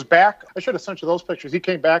is. He was back. I should have sent you those pictures. He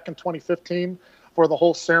came back in 2015 for the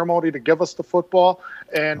whole ceremony to give us the football.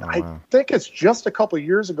 And I think it's just a couple of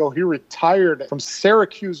years ago he retired from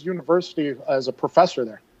Syracuse University as a professor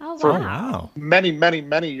there. Oh, for wow. many, many,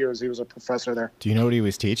 many years he was a professor there. Do you know what he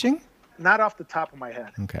was teaching? Not off the top of my head.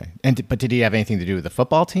 Okay. But did he have anything to do with the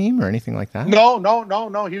football team or anything like that?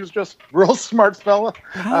 No. He was just a real smart fella.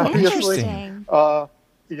 Interesting.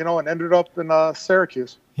 And ended up in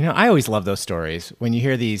Syracuse. I always love those stories when you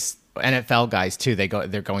hear these NFL guys too.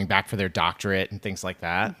 They're going back for their doctorate and things like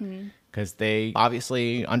that because they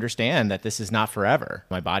obviously understand that this is not forever.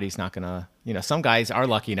 My body's not gonna. Some guys are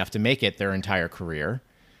lucky enough to make it their entire career,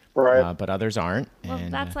 Right. but others aren't. Well,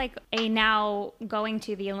 and that's like a now going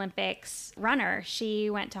to the Olympics runner. She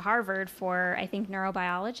went to Harvard for, I think,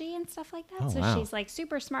 neurobiology and stuff like that. Oh, So wow. she's like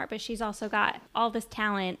super smart, but she's also got all this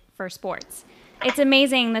talent for sports. It's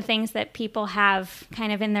amazing the things that people have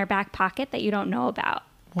kind of in their back pocket that you don't know about.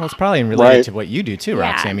 well, it's probably related Right. to what you do too,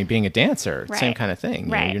 Yeah. Roxy. I mean, being a dancer, same Right. kind of thing.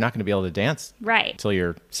 You know, Right. you're not going to be able to dance Right. until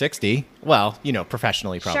you're 60. Well,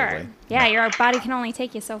 professionally probably. Sure. Yeah, your body can only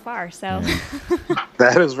take you so far. So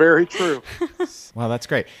That is very true. Wow, that's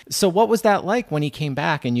great. So what was that like when he came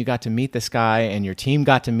back and you got to meet this guy and your team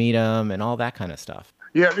got to meet him and all that kind of stuff?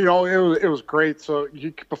 Yeah, it was great. So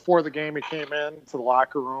before the game, he came in to the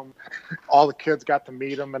locker room. All the kids got to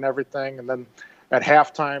meet him and everything. And then at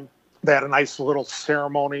halftime, they had a nice little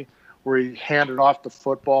ceremony where he handed off the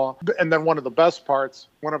football. And then one of the best parts,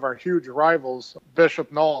 one of our huge rivals,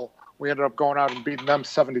 Bishop Knoll, we ended up going out and beating them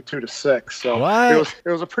 72-6. So What? it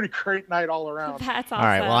was a pretty great night all around. that's awesome. All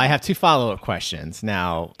right, well, I have 2 follow-up questions.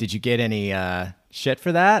 Now, did you get any shit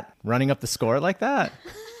for that? Running up the score like that?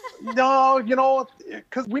 No,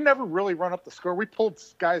 because we never really run up the score. We pulled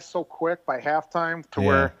guys so quick by halftime to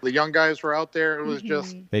where the young guys were out there. It was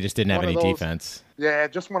just, They just didn't have One any of those- defense. yeah,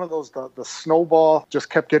 just one of those, the snowball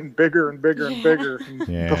just kept getting bigger and bigger and bigger. And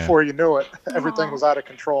Yeah. before you knew it, everything was out of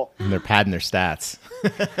control. And they're padding their stats.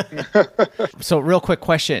 So real quick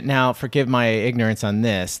question. Now, forgive my ignorance on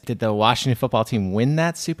this. Did the Washington football team win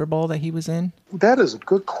that Super Bowl that he was in? That is a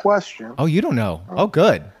good question. Oh, you don't know. Oh,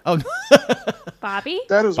 good. Oh, Bobby?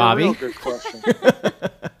 That is Bobby? a real good question.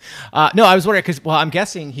 no, I was wondering because, well, I'm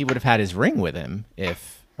guessing he would have had his ring with him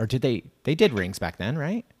or did they did rings back then,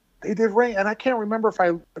 right? They did ring, and I can't remember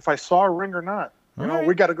if I saw a ring or not.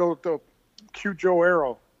 We got to go with the cute Joe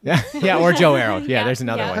Arrow. Yeah, yeah, or Joe Arrow. Yeah, Yeah, there's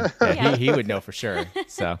another yeah. one. Yeah. He would know for sure.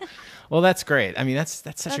 So, well, that's great. I mean, that's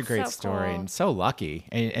such a That's great so story cool. and so lucky.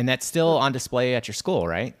 And that's still on display at your school,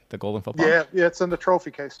 right? The Golden Football. Yeah, it's in the trophy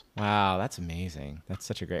case. Wow, that's amazing. That's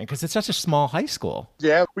such a great because it's such a small high school.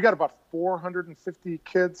 Yeah, we got about 450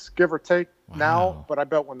 kids, give or take, Wow. now. But I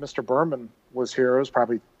bet when Mr. Berman was here, it was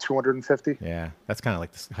probably 250. Yeah, that's kind of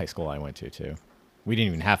like the high school I went to too. We didn't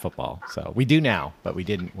even have football, so we do now, but we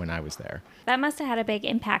didn't when I was there. That must have had a big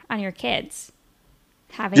impact on your kids.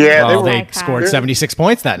 Yeah, that Well, they icon. scored 76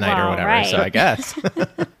 points that night or Well, whatever, so right. I guess.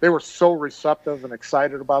 They were so receptive and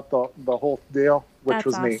excited about the whole deal, which That's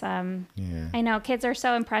was neat. awesome. Yeah. I know kids are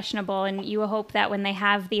so impressionable, and you hope that when they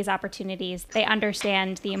have these opportunities, they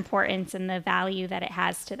understand the importance and the value that it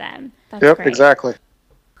has to them. That's Yep, great. exactly.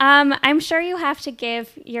 I'm sure you have to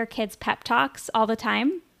give your kids pep talks all the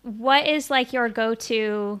time. What is like your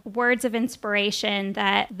go-to words of inspiration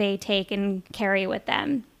that they take and carry with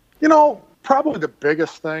them? Probably the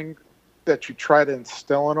biggest thing that you try to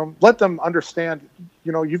instill in them, let them understand,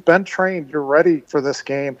 you've been trained, you're ready for this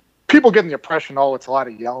game. People get the impression, it's a lot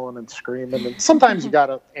of yelling and screaming. And sometimes you got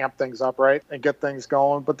to amp things up, right, and get things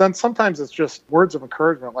going. But then sometimes it's just words of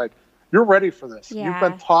encouragement like, you're ready for this. Yeah. You've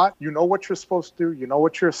been taught. You know what you're supposed to do. You know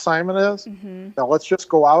what your assignment is. Mm-hmm. Now let's just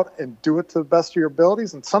go out and do it to the best of your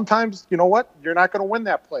abilities. And sometimes, you know what? You're not going to win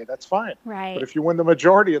that play. That's fine. Right. But if you win the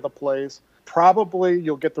majority of the plays, probably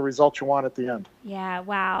you'll get the result you want at the end. Yeah,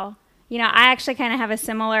 wow. I actually kind of have a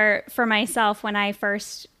similar for myself when I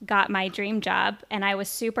first got my dream job and I was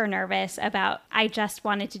super nervous I just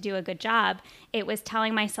wanted to do a good job. It was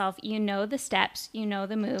telling myself, you know the steps, you know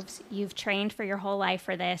the moves, you've trained for your whole life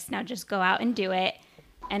for this. Now just go out and do it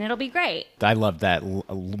and it'll be great. I love that.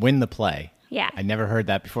 Win the play. Yeah. I never heard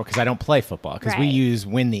that before because I don't play football because we Right. use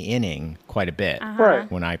win the inning quite a bit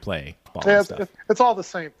Right. when I play ball Yeah, and stuff. it's all the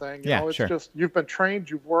same thing. Yeah, It's sure. just you've been trained,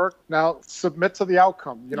 you've worked. Now submit to the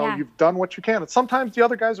outcome. Yeah. You've done what you can. And sometimes the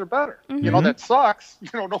other guys are better. Mm-hmm. That sucks.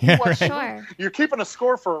 No Yeah, what? Sure. You're keeping a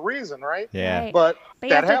score for a reason, right? Yeah. Right. But But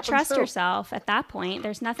you that have to happens trust too. yourself at that point.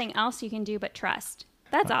 There's nothing else you can do but trust.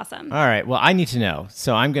 That's awesome. All right. Well, I need to know.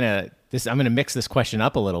 So I'm gonna mix this question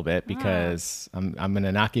up a little bit because I'm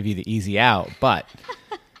gonna not give you the easy out. But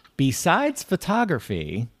besides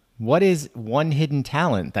photography, what is one hidden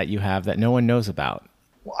talent that you have that no one knows about?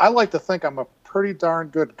 Well, I like to think I'm a pretty darn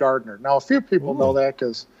good gardener. Now, a few people know that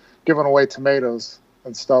because giving away tomatoes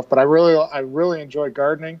and stuff, but I really enjoy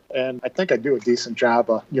gardening, and I think I do a decent job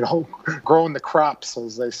of, growing the crops,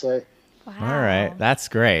 as they say. Wow. All right. That's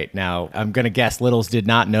great. Now, I'm going to guess Littles did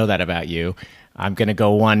not know that about you. I'm going to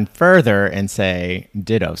go one further and say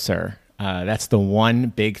ditto, sir. That's the one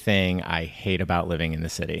big thing I hate about living in the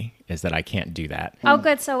city is that I can't do that. Oh,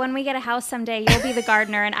 good. So when we get a house someday, you'll be the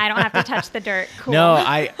gardener and I don't have to touch the dirt. Cool. No,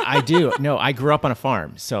 I do. No, I grew up on a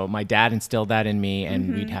farm. So my dad instilled that in me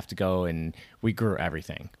and we'd have to go and we grew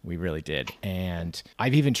everything. We really did. And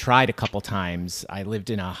I've even tried a couple times. I lived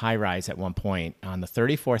in a high rise at one point on the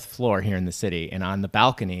 34th floor here in the city. And on the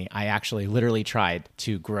balcony, I actually literally tried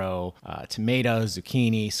to grow tomatoes,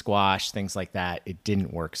 zucchini, squash, things like that. It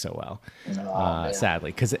didn't work so well,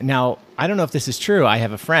 sadly. Because now, I don't know if this is true. I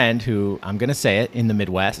have a friend who, I'm going to say it, in the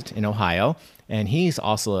Midwest, in Ohio. And he's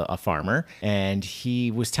also a farmer. And he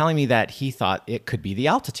was telling me that he thought it could be the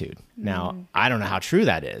altitude. Now, I don't know how true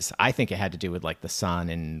that is. I think it had to do with like the sun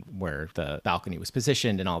and where the balcony was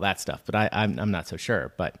positioned and all that stuff. But I'm not so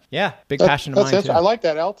sure. But yeah, big passion of mine too. I like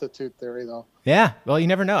that altitude theory though. Yeah, well, you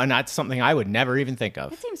never know. And that's something I would never even think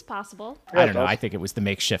of. It seems possible. I don't know. I think it was the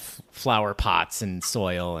makeshift flower pots and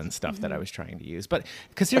soil and stuff that I was trying to use. But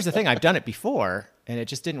because here's the thing, I've done it before and it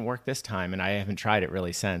just didn't work this time. And I haven't tried it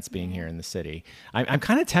really since being here in the city. I'm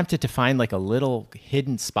kind of tempted to find like a little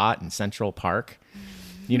hidden spot in Central Park.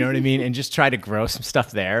 You know what I mean? And just try to grow some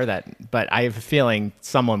stuff there but I have a feeling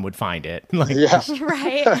someone would find it. Right.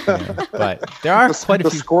 Yeah, but there are quite a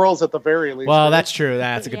few squirrels at the very least. Well, that's true.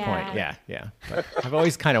 That's a good point. Yeah. But I've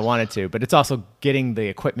always kind of wanted to, but it's also getting the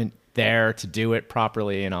equipment there to do it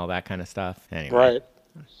properly and all that kind of stuff. Anyway. Right.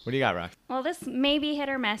 What do you got, Rock? Well, this may be hit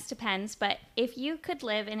or miss, depends, but if you could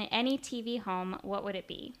live in any TV home, what would it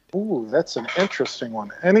be? Ooh, that's an interesting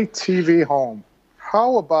one. Any TV home.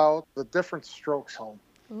 How about the Different Strokes home?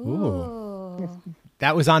 Ooh.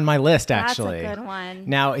 That was on my list, actually. That's a good one.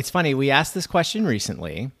 Now, it's funny. We asked this question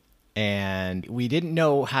recently, and we didn't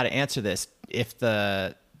know how to answer this. If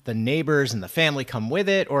the neighbors and the family come with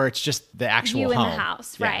it, or it's just the actual you home. in the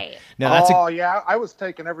house, right? No, that's I was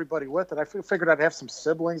taking everybody with it. I figured I'd have some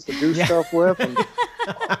siblings to do stuff with, and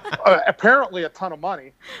apparently a ton of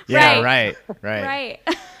money. Yeah, right.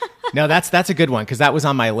 No, that's a good one because that was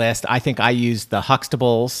on my list. I think I used the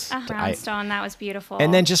Huxtables. A brownstone, that was beautiful.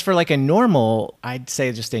 And then just for like I'd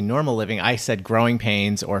say just a normal living, I said Growing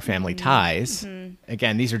Pains or Family Ties.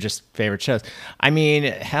 Again, these are just favorite shows. I mean,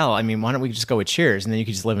 hell, why don't we just go with Cheers and then you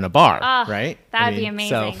could just live in a bar, right? That would be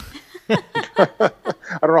amazing. I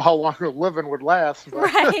don't know how long the living would last. But.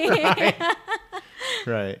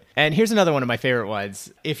 Right. And here's another one of my favorite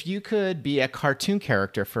ones. If you could be a cartoon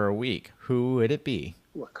character for a week, who would it be?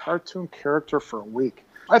 A cartoon character for a week.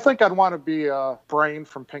 I think I'd want to be Brain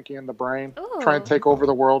from Pinky and the Brain. Ooh. Try and take over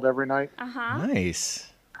the world every night.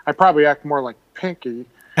 Nice. I'd probably act more like Pinky,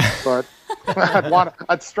 but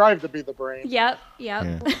I'd strive to be the Brain. Yep.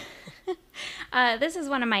 Yeah. This is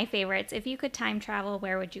one of my favorites. If you could time travel,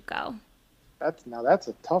 where would you go? That's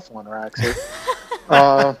a tough one, Roxy.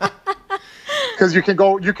 Because you can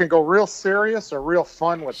go real serious or real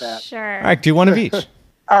fun with that. Sure. All right, do one of each.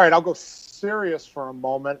 All right, I'll go serious for a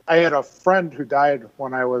moment. I had a friend who died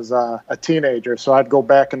when I was a teenager, so I'd go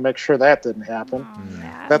back and make sure that didn't happen.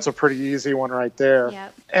 That's a pretty easy one right there.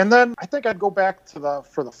 Yep. And then I think I'd go back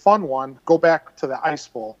for the fun one, go back to the Ice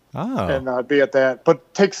Bowl and be at that,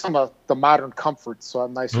 but take some of the modern comforts so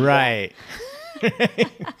I'm nice and right.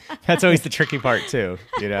 That's always the tricky part too,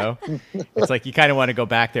 you know? It's like you kind of want to go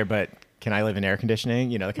back there, but can I live in air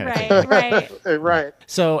conditioning? You know, the kind of thing. Right.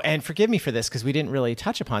 So, and forgive me for this because we didn't really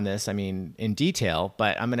touch upon this, in detail,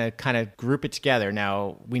 but I'm going to kind of group it together.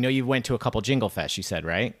 Now, we know you went to a couple Jingle Fests, you said,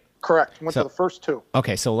 right? Correct. Went to the first two.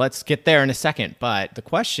 Okay, so let's get there in a second. But the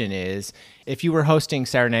question is, if you were hosting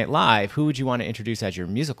Saturday Night Live, who would you want to introduce as your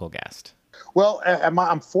musical guest? Well,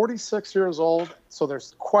 I'm 46 years old, so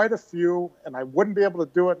there's quite a few, and I wouldn't be able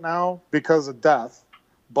to do it now because of death,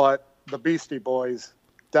 but the Beastie Boys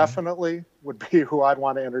definitely would be who I'd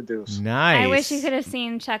want to introduce. Nice. I wish you could have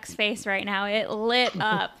seen Chuck's face right now. It lit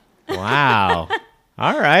up. Wow.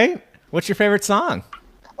 All right. What's your favorite song?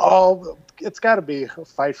 Oh, it's got to be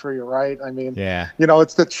Fight for Your Right.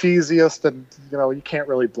 It's the cheesiest, and, you can't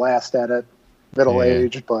really blast at it middle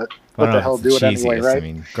age, but what the hell, do it anyway,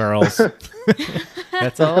 right? Girls.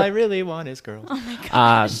 That's all I really want is girls. Oh, my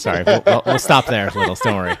gosh. Sorry. We'll stop there, Littles.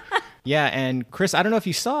 Don't worry. Yeah, and Chris, I don't know if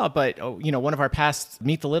you saw, but one of our past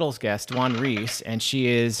Meet the Littles guests, Juan Reese, and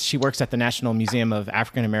she works at the National Museum of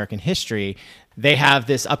African American History. They have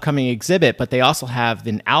this upcoming exhibit, but they also have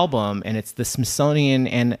an album, and it's the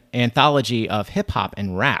Smithsonian Anthology of Hip Hop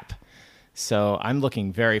and Rap. So I'm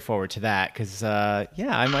looking very forward to that because, I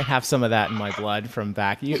might have some of that in my blood from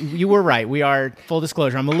back. You were right. We are, full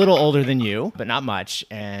disclosure, I'm a little older than you, but not much.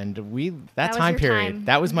 And that time period, time.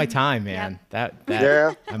 That was my time, man.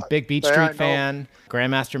 Yep. I'm a big Beach Street fan.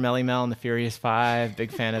 Grandmaster Melly Mel and the Furious Five,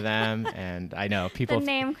 big fan of them. And I know people. The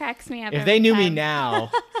name cracks me up. If they knew me now.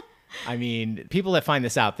 People that find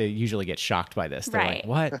this out, they usually get shocked by this. They're like,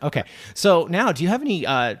 what? Okay. So now, do you have any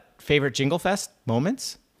favorite Jingle Fest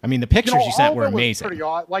moments? The pictures you sent were amazing. Pretty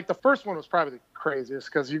odd. Like the first one was probably the craziest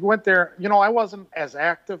because you went there. I wasn't as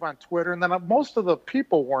active on Twitter, and then most of the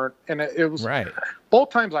people weren't. And it was right. Both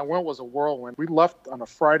times I went was a whirlwind. We left on a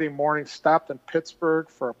Friday morning, stopped in Pittsburgh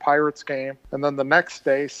for a Pirates game, and then the next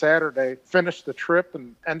day, Saturday, finished the trip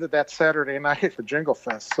and ended that Saturday night for Jingle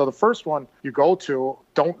Fest. So the first one you go to,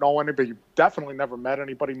 don't know anybody. You definitely never met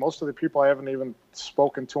anybody. Most of the people I haven't even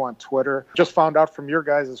spoken to on Twitter. Just found out from your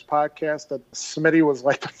guys' podcast that Smitty was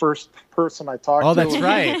like the first person I talked to. Oh, that's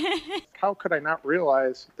right. How could I not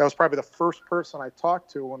realize that was probably the first person I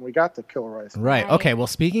talked to when we got to Kilroy? Right. Okay. Well,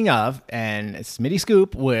 speaking of, and Smitty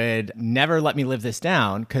Scoop would never let me live this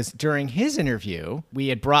down because during his interview, we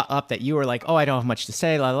had brought up that you were like, oh, I don't have much to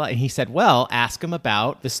say. La, la, la. And he said, well, ask him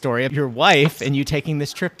about the story of your wife and you taking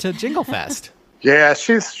this trip to Jingle Fest. Yeah,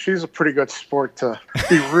 she's a pretty good sport to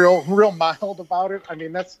be real mild about it. I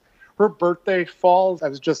mean, that's her birthday falls. I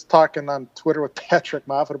was just talking on Twitter with Patrick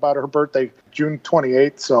Moffat about her birthday, June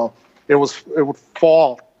 28th. So it would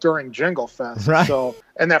fall during Jingle Fest. Right. So,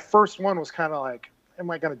 and that first one was kind of like, am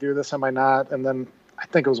I going to do this? Am I not? And then I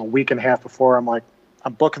think it was a week and a half before I'm like,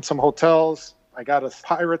 I'm booking some hotels. I got us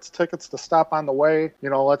Pirates tickets to stop on the way.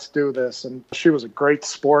 Let's do this. And she was a great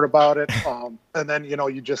sport about it. And then,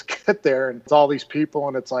 you just get there and it's all these people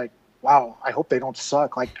and it's like, wow, I hope they don't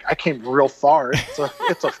suck. Like I came real far. It's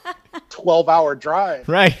a 12-hour drive.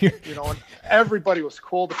 Right. And everybody was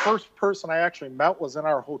cool. The first person I actually met was in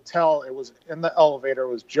our hotel. It was in the elevator. It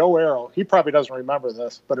was Joe Arrow. He probably doesn't remember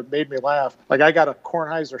this, but it made me laugh. Like I got a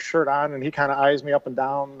Kornheiser shirt on and he kind of eyes me up and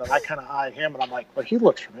down and I kind of eye him and I'm like, well, he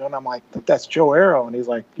looks familiar. And I'm like, that's Joe Arrow. And he's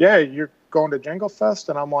like, yeah, you're going to Jingle Fest?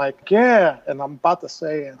 And I'm like, yeah. And I'm about to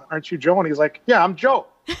say, aren't you Joe? And he's like, yeah, I'm Joe.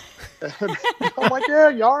 And I'm like, yeah,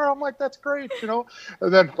 you are. I'm like, that's great, And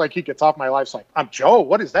then like he gets off my life, like, I'm Joe.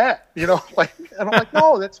 What is that? And I'm like,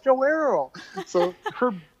 no, that's Joe Arrow. So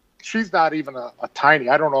she's not even a tiny.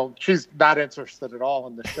 I don't know. She's not interested at all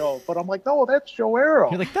in the show. But I'm like, no, that's Joe Arrow.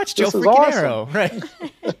 You're like, that's Joe freaking Arrow, right?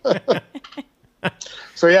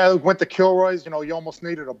 So yeah, went to Kilroy's. You almost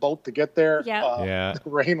needed a boat to get there. Yeah. The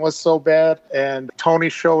rain was so bad, and Tony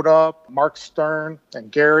showed up. Mark Stern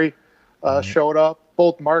and Gary showed up.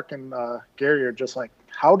 Both Mark and Gary are just like,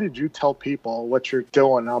 how did you tell people what you're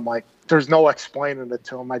doing? And I'm like, there's no explaining it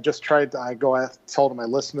to them. I just tried to. I told him I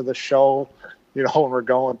listened to the show, when we're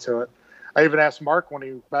going to it. I even asked Mark when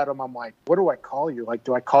he met him, I'm like, what do I call you? Like,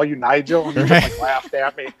 do I call you Nigel? And he just laughed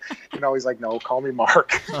at me. He's like, no, call me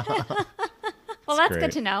Mark. Well, that's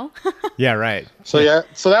good to know. Yeah, right. So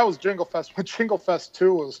that was Jingle Fest. But Jingle Fest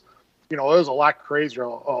 2 was, it was a lot crazier.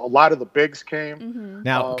 A lot of the bigs came. Mm-hmm.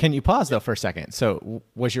 Now, can you pause though for a second? So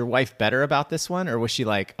was your wife better about this one, or was she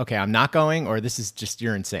like, okay, I'm not going, or this is just,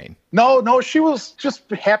 you're insane? No, she was just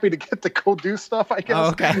happy to get to go do stuff, I guess. Oh,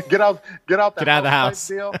 okay. Get out of the house.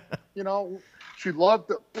 Deal. She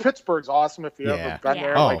loved Pittsburgh's awesome if you ever been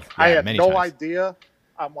there. Oh, I had no times. idea.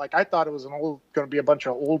 I'm like, I thought it was going to be a bunch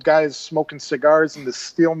of old guys smoking cigars in this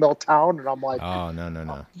steel mill town. And I'm like, oh,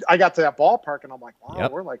 no. I got to that ballpark and I'm like, wow,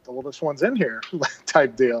 we're like the oldest ones in here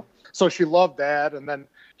type deal. So she loved that. And then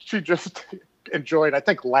she just enjoyed, I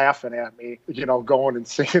think, laughing at me, going and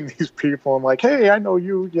seeing these people. I'm like, hey, I know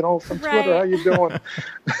you, from Twitter. How you doing?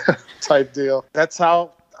 Type deal. That's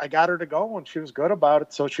how I got her to go, and she was good about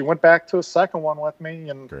it. So she went back to a second one with me,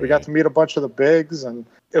 and we got to meet a bunch of the bigs. And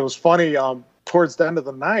it was funny. Towards the end of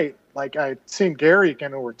the night, like I'd seen Gary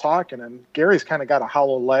again, and we were talking, and Gary's kind of got a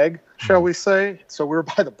hollow leg, shall we say. So we were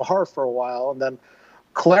by the bar for a while, and then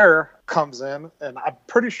Claire comes in, and I'm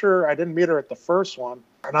pretty sure I didn't meet her at the first one.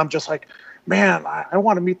 And I'm just like, man, I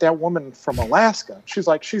want to meet that woman from Alaska. She's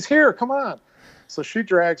like, she's here. Come on. So she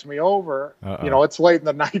drags me over. It's late in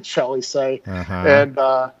the night, shall we say. And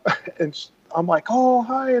I'm like, oh,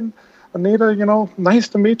 hi, and Anita, nice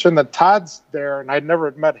to meet you. And then Todd's there, and I'd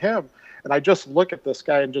never met him. And I just look at this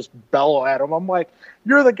guy and just bellow at him. I'm like,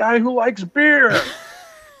 you're the guy who likes beer.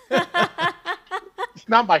 It's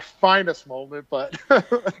not my finest moment, but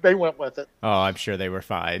they went with it. Oh, I'm sure they were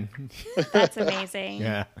fine. That's amazing.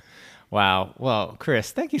 Yeah. Wow. Well,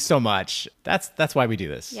 Chris, thank you so much. That's why we do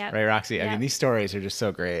this, right, Roxy? Yep. I mean, these stories are just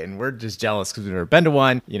so great, and we're just jealous because we've never been to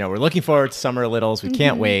one. We're looking forward to Summer of Littles. We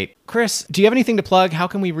can't wait. Chris, do you have anything to plug? How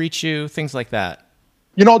can we reach you? Things like that.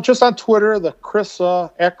 Just on Twitter, the Chris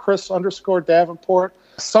at Chris_Davenport.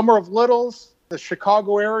 Summer of Littles, the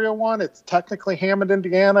Chicago area one. It's technically Hammond,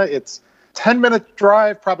 Indiana. It's 10-minute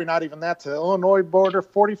drive, probably not even that, to the Illinois border.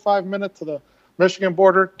 45 minutes to the Michigan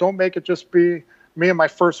border. Don't make it just be me and my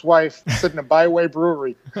first wife sitting in Byway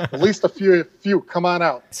Brewery. At least a few. Come on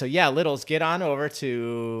out. So yeah, Littles, get on over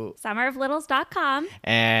to summeroflittles.com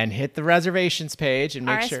and hit the reservations page and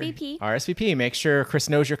make RSVP. Make sure Chris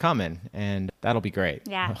knows you're coming, and that'll be great.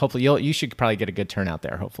 Yeah. Hopefully you should probably get a good turnout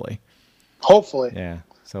there. Hopefully. Yeah.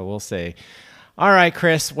 So we'll see. All right,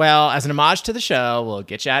 Chris. Well, as an homage to the show, we'll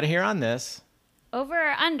get you out of here on this. Over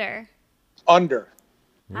or under? Under.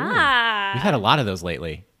 We've had a lot of those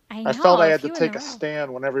lately. I felt I had to take a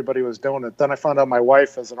stand when everybody was doing it. Then I found out my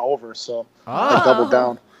wife is an over, so I doubled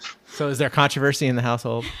down. So is there controversy in the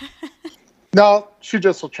household? No, she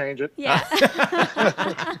just will change it. Yeah.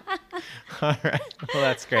 All right. Well,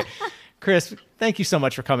 that's great. Chris, thank you so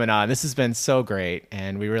much for coming on. This has been so great,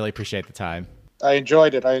 and we really appreciate the time. I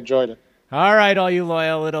enjoyed it. All right, all you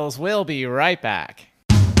loyal littles, we'll be right back.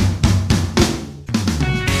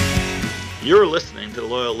 You're listening to the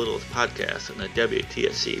Loyal Littles podcast on the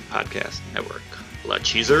WTSC Podcast Network. La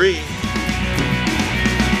Cheeserie.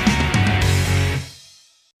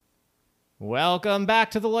 Welcome back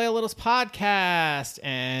to the Loyal Littles podcast.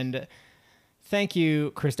 And thank you,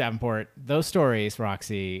 Chris Davenport. Those stories,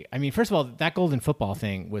 Roxy. I mean, first of all, that golden football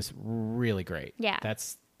thing was really great. Yeah.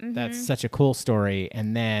 That's such a cool story.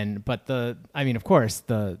 And then, of course,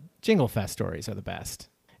 the Jingle Fest stories are the best.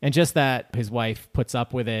 And just that his wife puts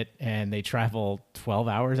up with it and they travel 12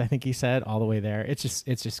 hours, I think he said, all the way there. It's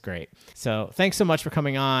just great. So thanks so much for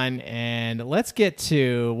coming on. And let's get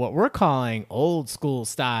to what we're calling old school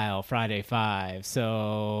style Friday Five.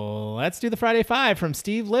 So let's do the Friday Five from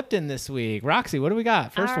Steve Lipton this week. Roxy, what do we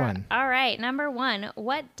got? First one. All right. Number one,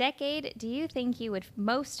 what decade do you think you would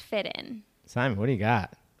most fit in? Simon, what do you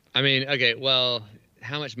got? I mean, okay, well,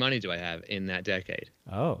 how much money do I have in that decade?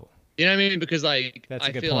 Oh. You know what I mean? Because like That's a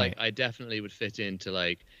I good feel point. like I definitely would fit into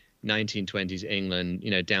like 1920s England,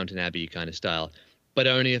 Downton Abbey kind of style, but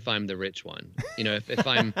only if I'm the rich one. If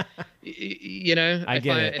I'm, I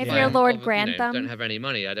get it. If you're Lord Grantham, don't have any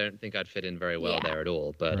money, I don't think I'd fit in very well there at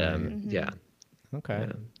all. But yeah. Okay.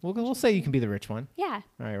 Yeah. We'll say you can be the rich one. Yeah.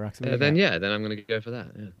 All right, Roxy. Then I'm gonna go for that.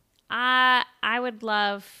 Yeah. I would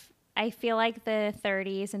love. I feel like the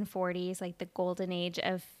 30s and 40s, like the golden age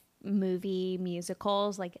of movie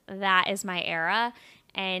musicals, like that is my era.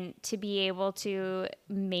 And to be able to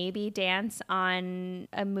maybe dance on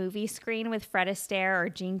a movie screen with Fred Astaire or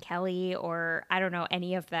Gene Kelly or I don't know,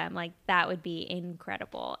 any of them, like that would be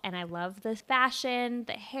incredible. And I love the fashion,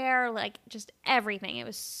 the hair, like just everything. It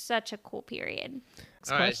was such a cool period.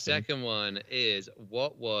 All right, second one is,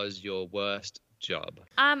 what was your worst job?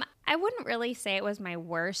 I wouldn't really say it was my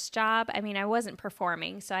worst job. I mean, I wasn't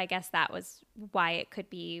performing, so I guess that was why it could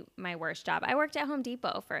be my worst job. I worked at Home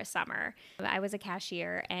Depot for a summer. I was a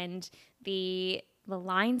cashier, and the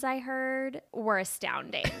lines I heard were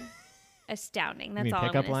astounding. Astounding. That's all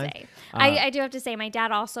I'm going to say. I do have to say, my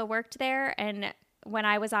dad also worked there, and when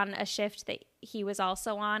I was on a shift that he was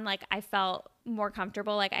also on, like I felt more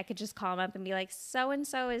comfortable. Like I could just call him up and be like,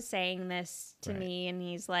 so-and-so is saying this to me. And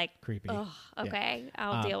he's like, creepy. Oh, okay. Yeah.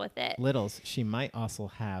 I'll deal with it. Littles, she might also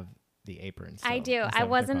have the apron. So I do. I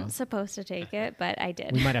wasn't supposed to take it, but I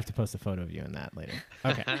did. We might have to post a photo of you in that later.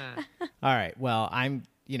 Okay. All right. Well, I'm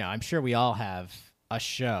sure we all have a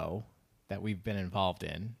show that we've been involved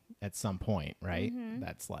in at some point, right? Mm-hmm.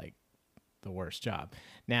 That's like the worst job.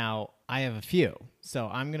 Now, I have a few. So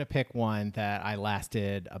I'm going to pick one that I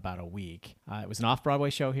lasted about a week. It was an off-Broadway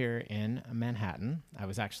show here in Manhattan. I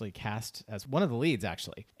was actually cast as one of the leads,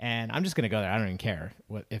 actually. And I'm just going to go there. I don't even care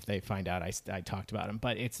if they find out I talked about him.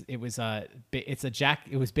 But it was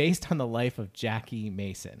based on the life of Jackie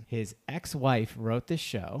Mason. His ex-wife wrote this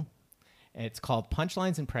show. It's called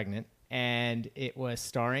Punchlines and Pregnant. And it was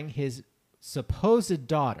starring his supposed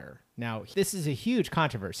daughter. Now, this is a huge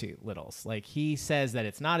controversy, Littles. Like, he says that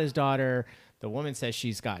it's not his daughter. The woman says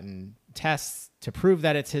she's gotten tests to prove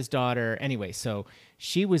that it's his daughter. Anyway, so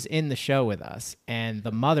she was in the show with us, and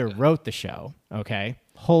the mother wrote the show, okay?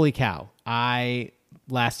 Holy cow. I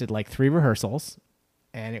lasted like 3 rehearsals,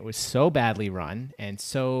 and it was so badly run and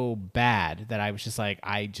so bad that I was just like,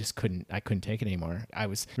 I couldn't take it anymore. I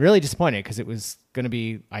was really disappointed because it was going to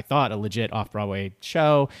be, I thought, a legit off-Broadway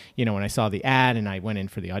show. When I saw the ad and I went in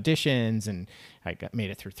for the auditions and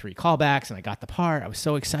made it through 3 callbacks and I got the part. I was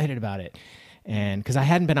so excited about it. And because I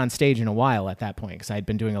hadn't been on stage in a while at that point, because I had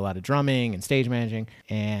been doing a lot of drumming and stage managing,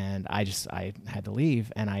 and I had to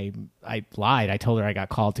leave, and I lied. I told her I got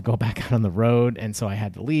called to go back out on the road, and so I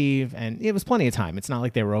had to leave, and it was plenty of time. It's not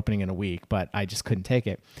like they were opening in a week, but I just couldn't take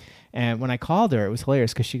it. And when I called her, it was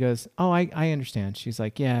hilarious because she goes, oh, I understand. She's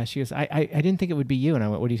like, yeah. She goes, I didn't think it would be you. And I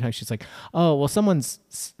went, what are you talking? She's like, oh, well,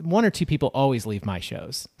 1 or 2 people always leave my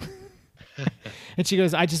shows. And she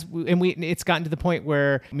goes, it's gotten to the point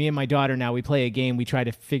where me and my daughter now, we play a game. We try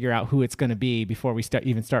to figure out who it's going to be before we start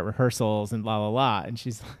rehearsals and la. And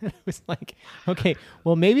she's was like, okay,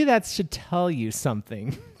 well, maybe that should tell you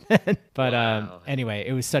something. But anyway,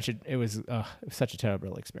 it was such a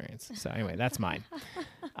terrible experience. So anyway, that's mine.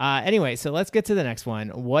 Anyway, so let's get to the next one.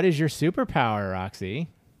 What is your superpower, Roxy?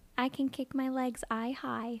 I can kick my legs eye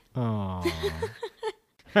high. Oh. All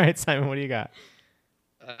right, Simon, what do you got?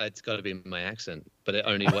 It's got to be my accent, but it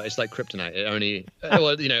only works. It's like kryptonite. It only,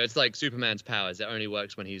 it's like Superman's powers. It only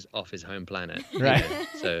works when he's off his home planet. Right.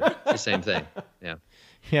 So it's the same thing. Yeah.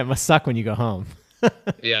 Yeah, it must suck when you go home.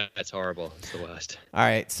 Yeah, it's horrible. It's the worst. All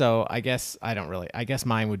right, so I guess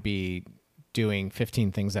mine would be doing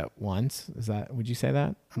 15 things at once. Would you say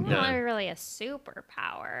that? Not really a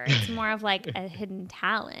superpower. It's more of like a hidden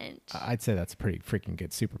talent. I'd say that's a pretty freaking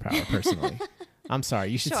good superpower, personally. I'm sorry.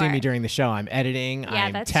 You should see me during the show. I'm editing. Yeah,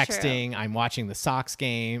 I'm texting. True. I'm watching the Sox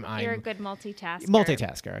game. You're a good multitasker.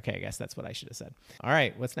 Multitasker. Okay, I guess that's what I should have said. All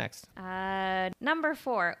right, what's next? Number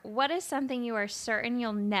 4. What is something you are certain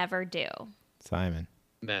you'll never do? Simon.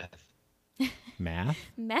 Math. Math?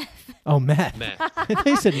 Meth. Oh, meth. I thought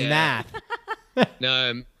you said math.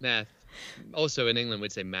 No, math. Also in England,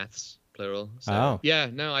 we'd say maths, plural. So,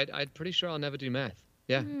 I'm pretty sure I'll never do math.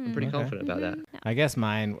 Yeah, I'm pretty confident about that. I guess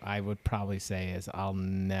mine, I would probably say, is I'll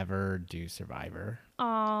never do Survivor.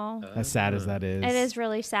 Oh. As sad as that is. It is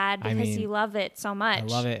really sad because you love it so much. I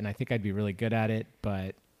love it, and I think I'd be really good at it,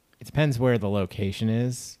 but it depends where the location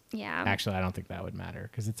is. Yeah. Actually, I don't think that would matter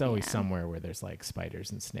because it's always somewhere where there's like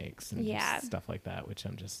spiders and snakes and just stuff like that, which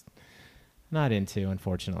I'm just not into,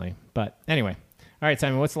 unfortunately. But anyway. All right,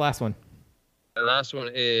 Simon, what's the last one? The last one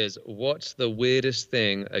is, what's the weirdest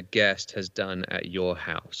thing a guest has done at your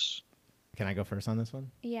house? Can I go first on this one?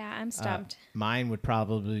 Yeah, I'm stumped. Mine would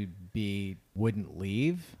probably be wouldn't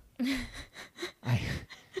leave.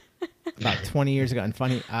 About 20 years ago, and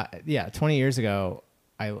 20 years ago,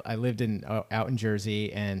 I lived out in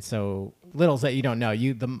Jersey, and so littles that you don't know,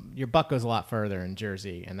 your butt goes a lot further in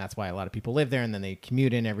Jersey, and that's why a lot of people live there, and then they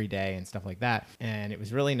commute in every day and stuff like that. And it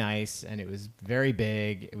was really nice, and it was very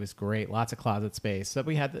big. It was great, lots of closet space. So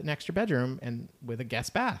we had an extra bedroom and with a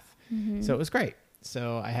guest bath, so it was great.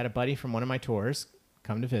 So I had a buddy from one of my tours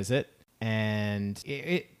come to visit, and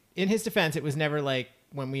in his defense, it was never like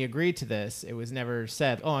when we agreed to this, it was never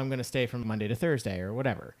said, "Oh, I'm going to stay from Monday to Thursday" or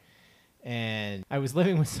whatever. And I was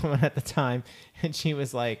living with someone at the time, and she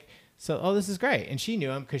was like, this is great. And she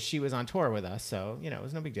knew him because she was on tour with us. So, it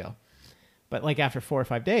was no big deal. But like after 4 or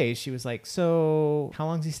 5 days, she was like, so how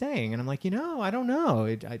long's he staying? And I'm like, I don't know.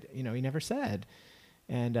 He never said.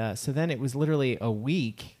 And so then it was literally a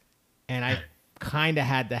week, and I kind of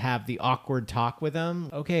had to have the awkward talk with him.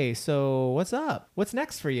 Okay, so what's up? What's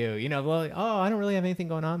next for you? I don't really have anything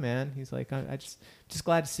going on, man. He's like, I just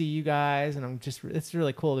glad to see you guys, and it's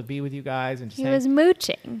really cool to be with you guys. And just he was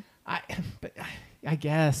mooching. I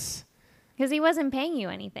guess. Because he wasn't paying you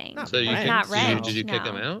anything. So did you kick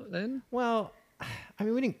him out then? Well, I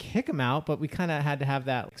mean, we didn't kick him out, but we kind of had to have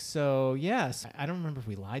that. So, yes, I don't remember if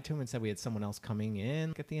we lied to him and said we had someone else coming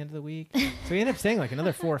in at the end of the week. So we ended up staying like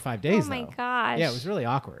another 4 or 5 days, Oh, my gosh. Yeah, it was really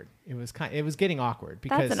awkward. It was getting awkward.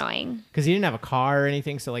 Because, that's annoying. Because he didn't have a car or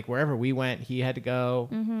anything. So, like, wherever we went, he had to go,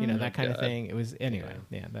 that kind of thing. It was, anyway,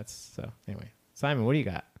 anyway. Simon, what do you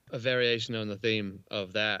got? A variation on the theme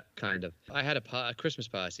of that kind of. I had a Christmas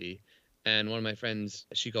party, and one of my friends,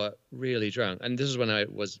 she got really drunk. And this is when I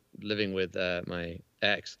was living with my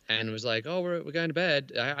ex, and was like, oh, we're going to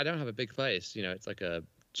bed. I don't have a big place. It's like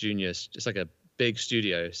it's like a big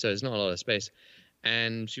studio, so there's not a lot of space.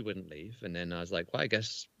 And she wouldn't leave. And then I was like, well, I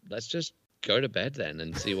guess let's just go to bed then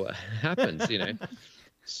and see what happens,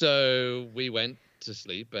 So we went to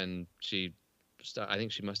sleep, and I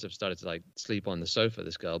think she must have started to like sleep on the sofa,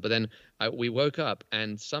 this girl. But then we woke up,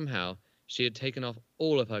 and somehow she had taken off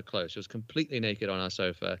all of her clothes. She was completely naked on our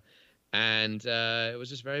sofa, and it was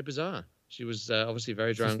just very bizarre. She was obviously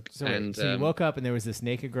very drunk. So you woke up and there was this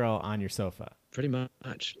naked girl on your sofa. Pretty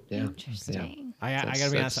much, yeah. Interesting. Yeah. I gotta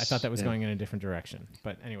be honest, I thought that was going in a different direction.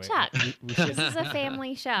 But anyway. Chuck, this is a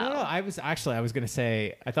family show. No, I was going to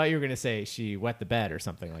say, I thought you were going to say she wet the bed or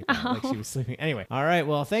something like that. Like she was sleeping. Anyway. All right.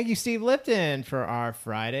 Well, thank you, Steve Lipton, for our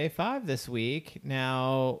Friday 5 this week.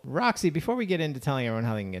 Now, Roxy, before we get into telling everyone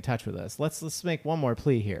how they can get in touch with us, let's make one more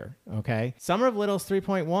plea here. Okay. Summer of Littles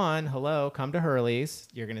 3.1. Hello. Come to Hurley's.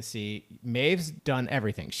 You're going to see Maeve's done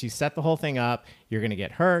everything. She set the whole thing up. You're going to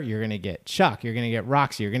get her. You're going to get Chuck. You're going to get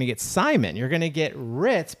Roxy. You're going to get Simon. You're going to get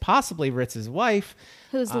Ritz, possibly Ritz's wife.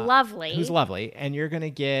 Who's lovely. And you're going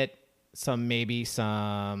to get maybe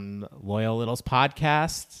some Loyal Littles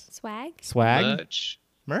podcasts. Swag. Merch.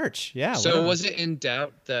 merch. Yeah. So whatever. was it in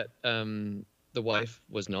doubt that the wife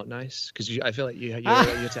was not nice? Because I feel like you had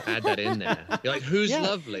to add that in there. You're like, who's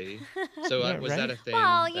lovely? So Yeah, was right? that a thing?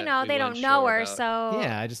 Well, that we they weren't don't know sure her, about? so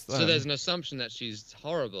Yeah, I just. So there's an assumption that she's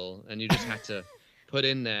horrible, and you just had to put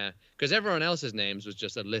in there because everyone else's names was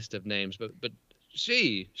just a list of names, but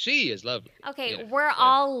she is lovely. Okay, we're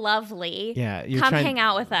all lovely. Yeah, come hang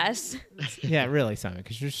out with us. Yeah, really, Simon,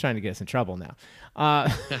 because you're just trying to get us in trouble now.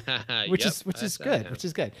 Which is good. Which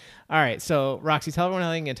is good. All right, so Roxy, tell everyone how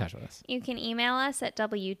they can get in touch with us. You can email us at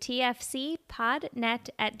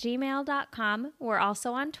wtfcpodnet@gmail.com. We're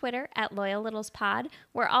also on Twitter at Loyal Littles Pod.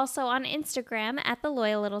 We're also on Instagram at the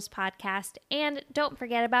Loyal Littles Podcast. And don't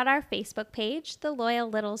forget about our Facebook page, the Loyal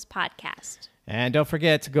Littles Podcast. And don't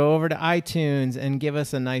forget to go over to iTunes and give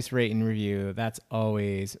us a nice rate and review. That's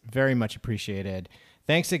always very much appreciated.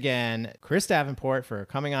 Thanks again, Chris Davenport, for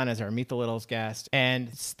coming on as our Meet the Littles guest.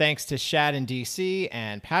 And thanks to Shad in DC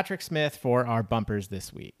and Patrick Smith for our bumpers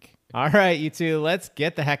this week. All right, you two, let's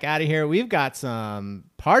get the heck out of here. We've got some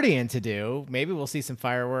partying to do. Maybe we'll see some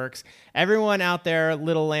fireworks. Everyone out there,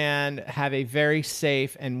 Little Land, have a very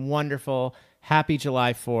safe and wonderful, happy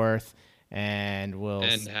July 4th. And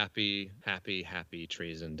happy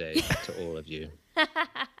Treason Day to all of you.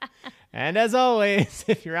 And as always,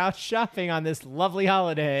 if you're out shopping on this lovely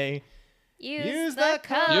holiday, use the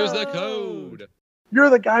code. Use the code. You're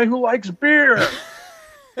the guy who likes beer.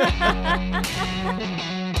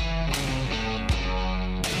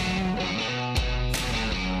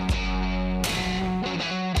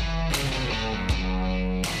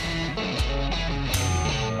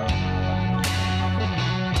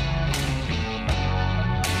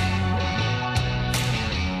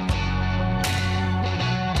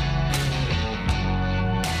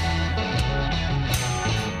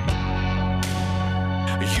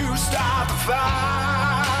 You start the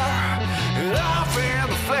fire, and I'll fan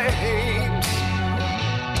the flames.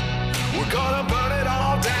 We're gonna burn it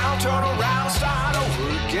all down, turn around, start over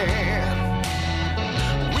again.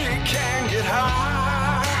 We can get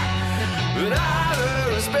high, but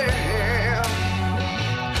either is bad.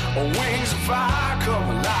 Wings of fire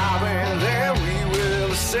come alive, and then we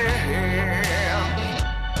will ascend.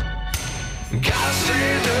 Gotta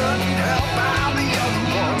stand up and help out the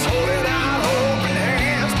other ones, holding out open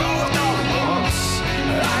hands, both all at once.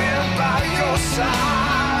 I am by your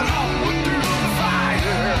side, onward through the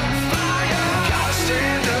fire. Gotta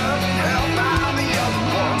stand up and help out the other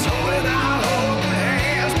ones, holding out open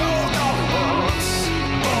hands, both all at once.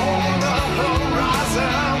 On the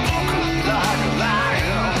horizon, broken like a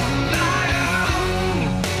lion.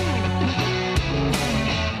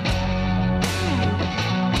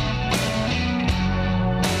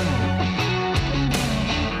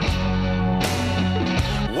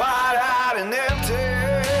 Wide-eyed and empty,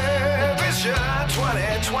 vision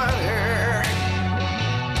 2020.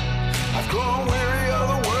 I've grown weary of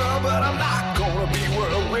the world, but I'm not gonna be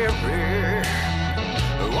world weary.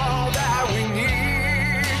 All that we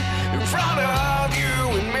need in front of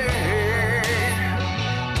you and me.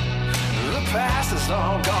 The past is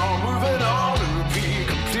long gone, moving on to be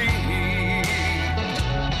complete.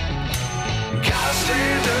 Gotta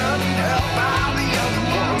stand up and help out the other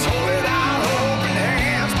ones, holding out open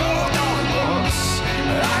hands, both all at once.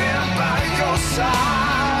 I am by your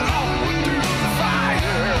side, onward through the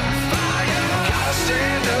fire.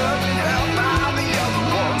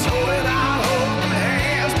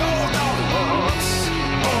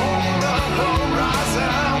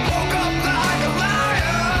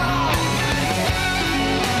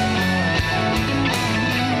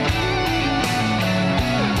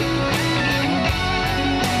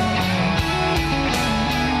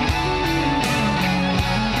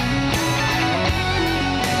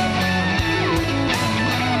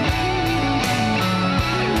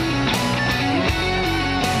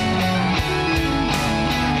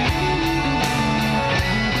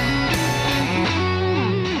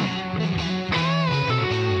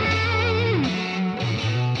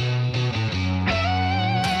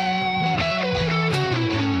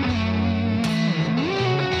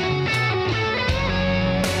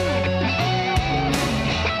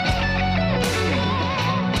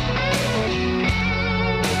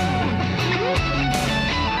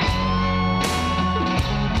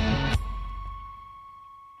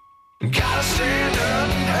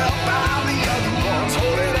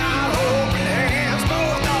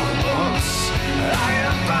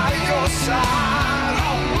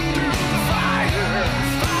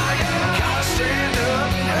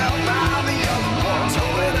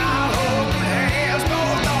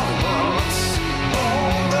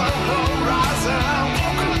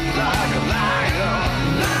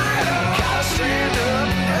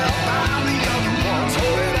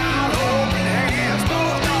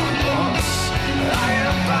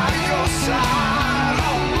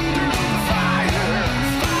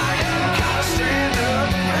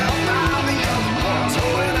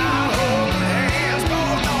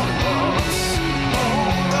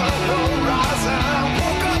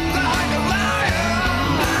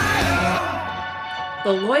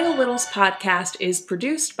 The Loyal Littles podcast is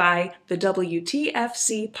produced by the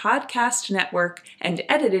WTFC Podcast Network and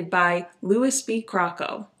edited by Louis B.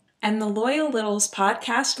 Crocco. And the Loyal Littles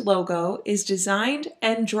podcast logo is designed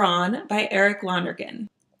and drawn by Eric Lonergan.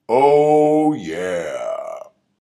 Oh, yeah.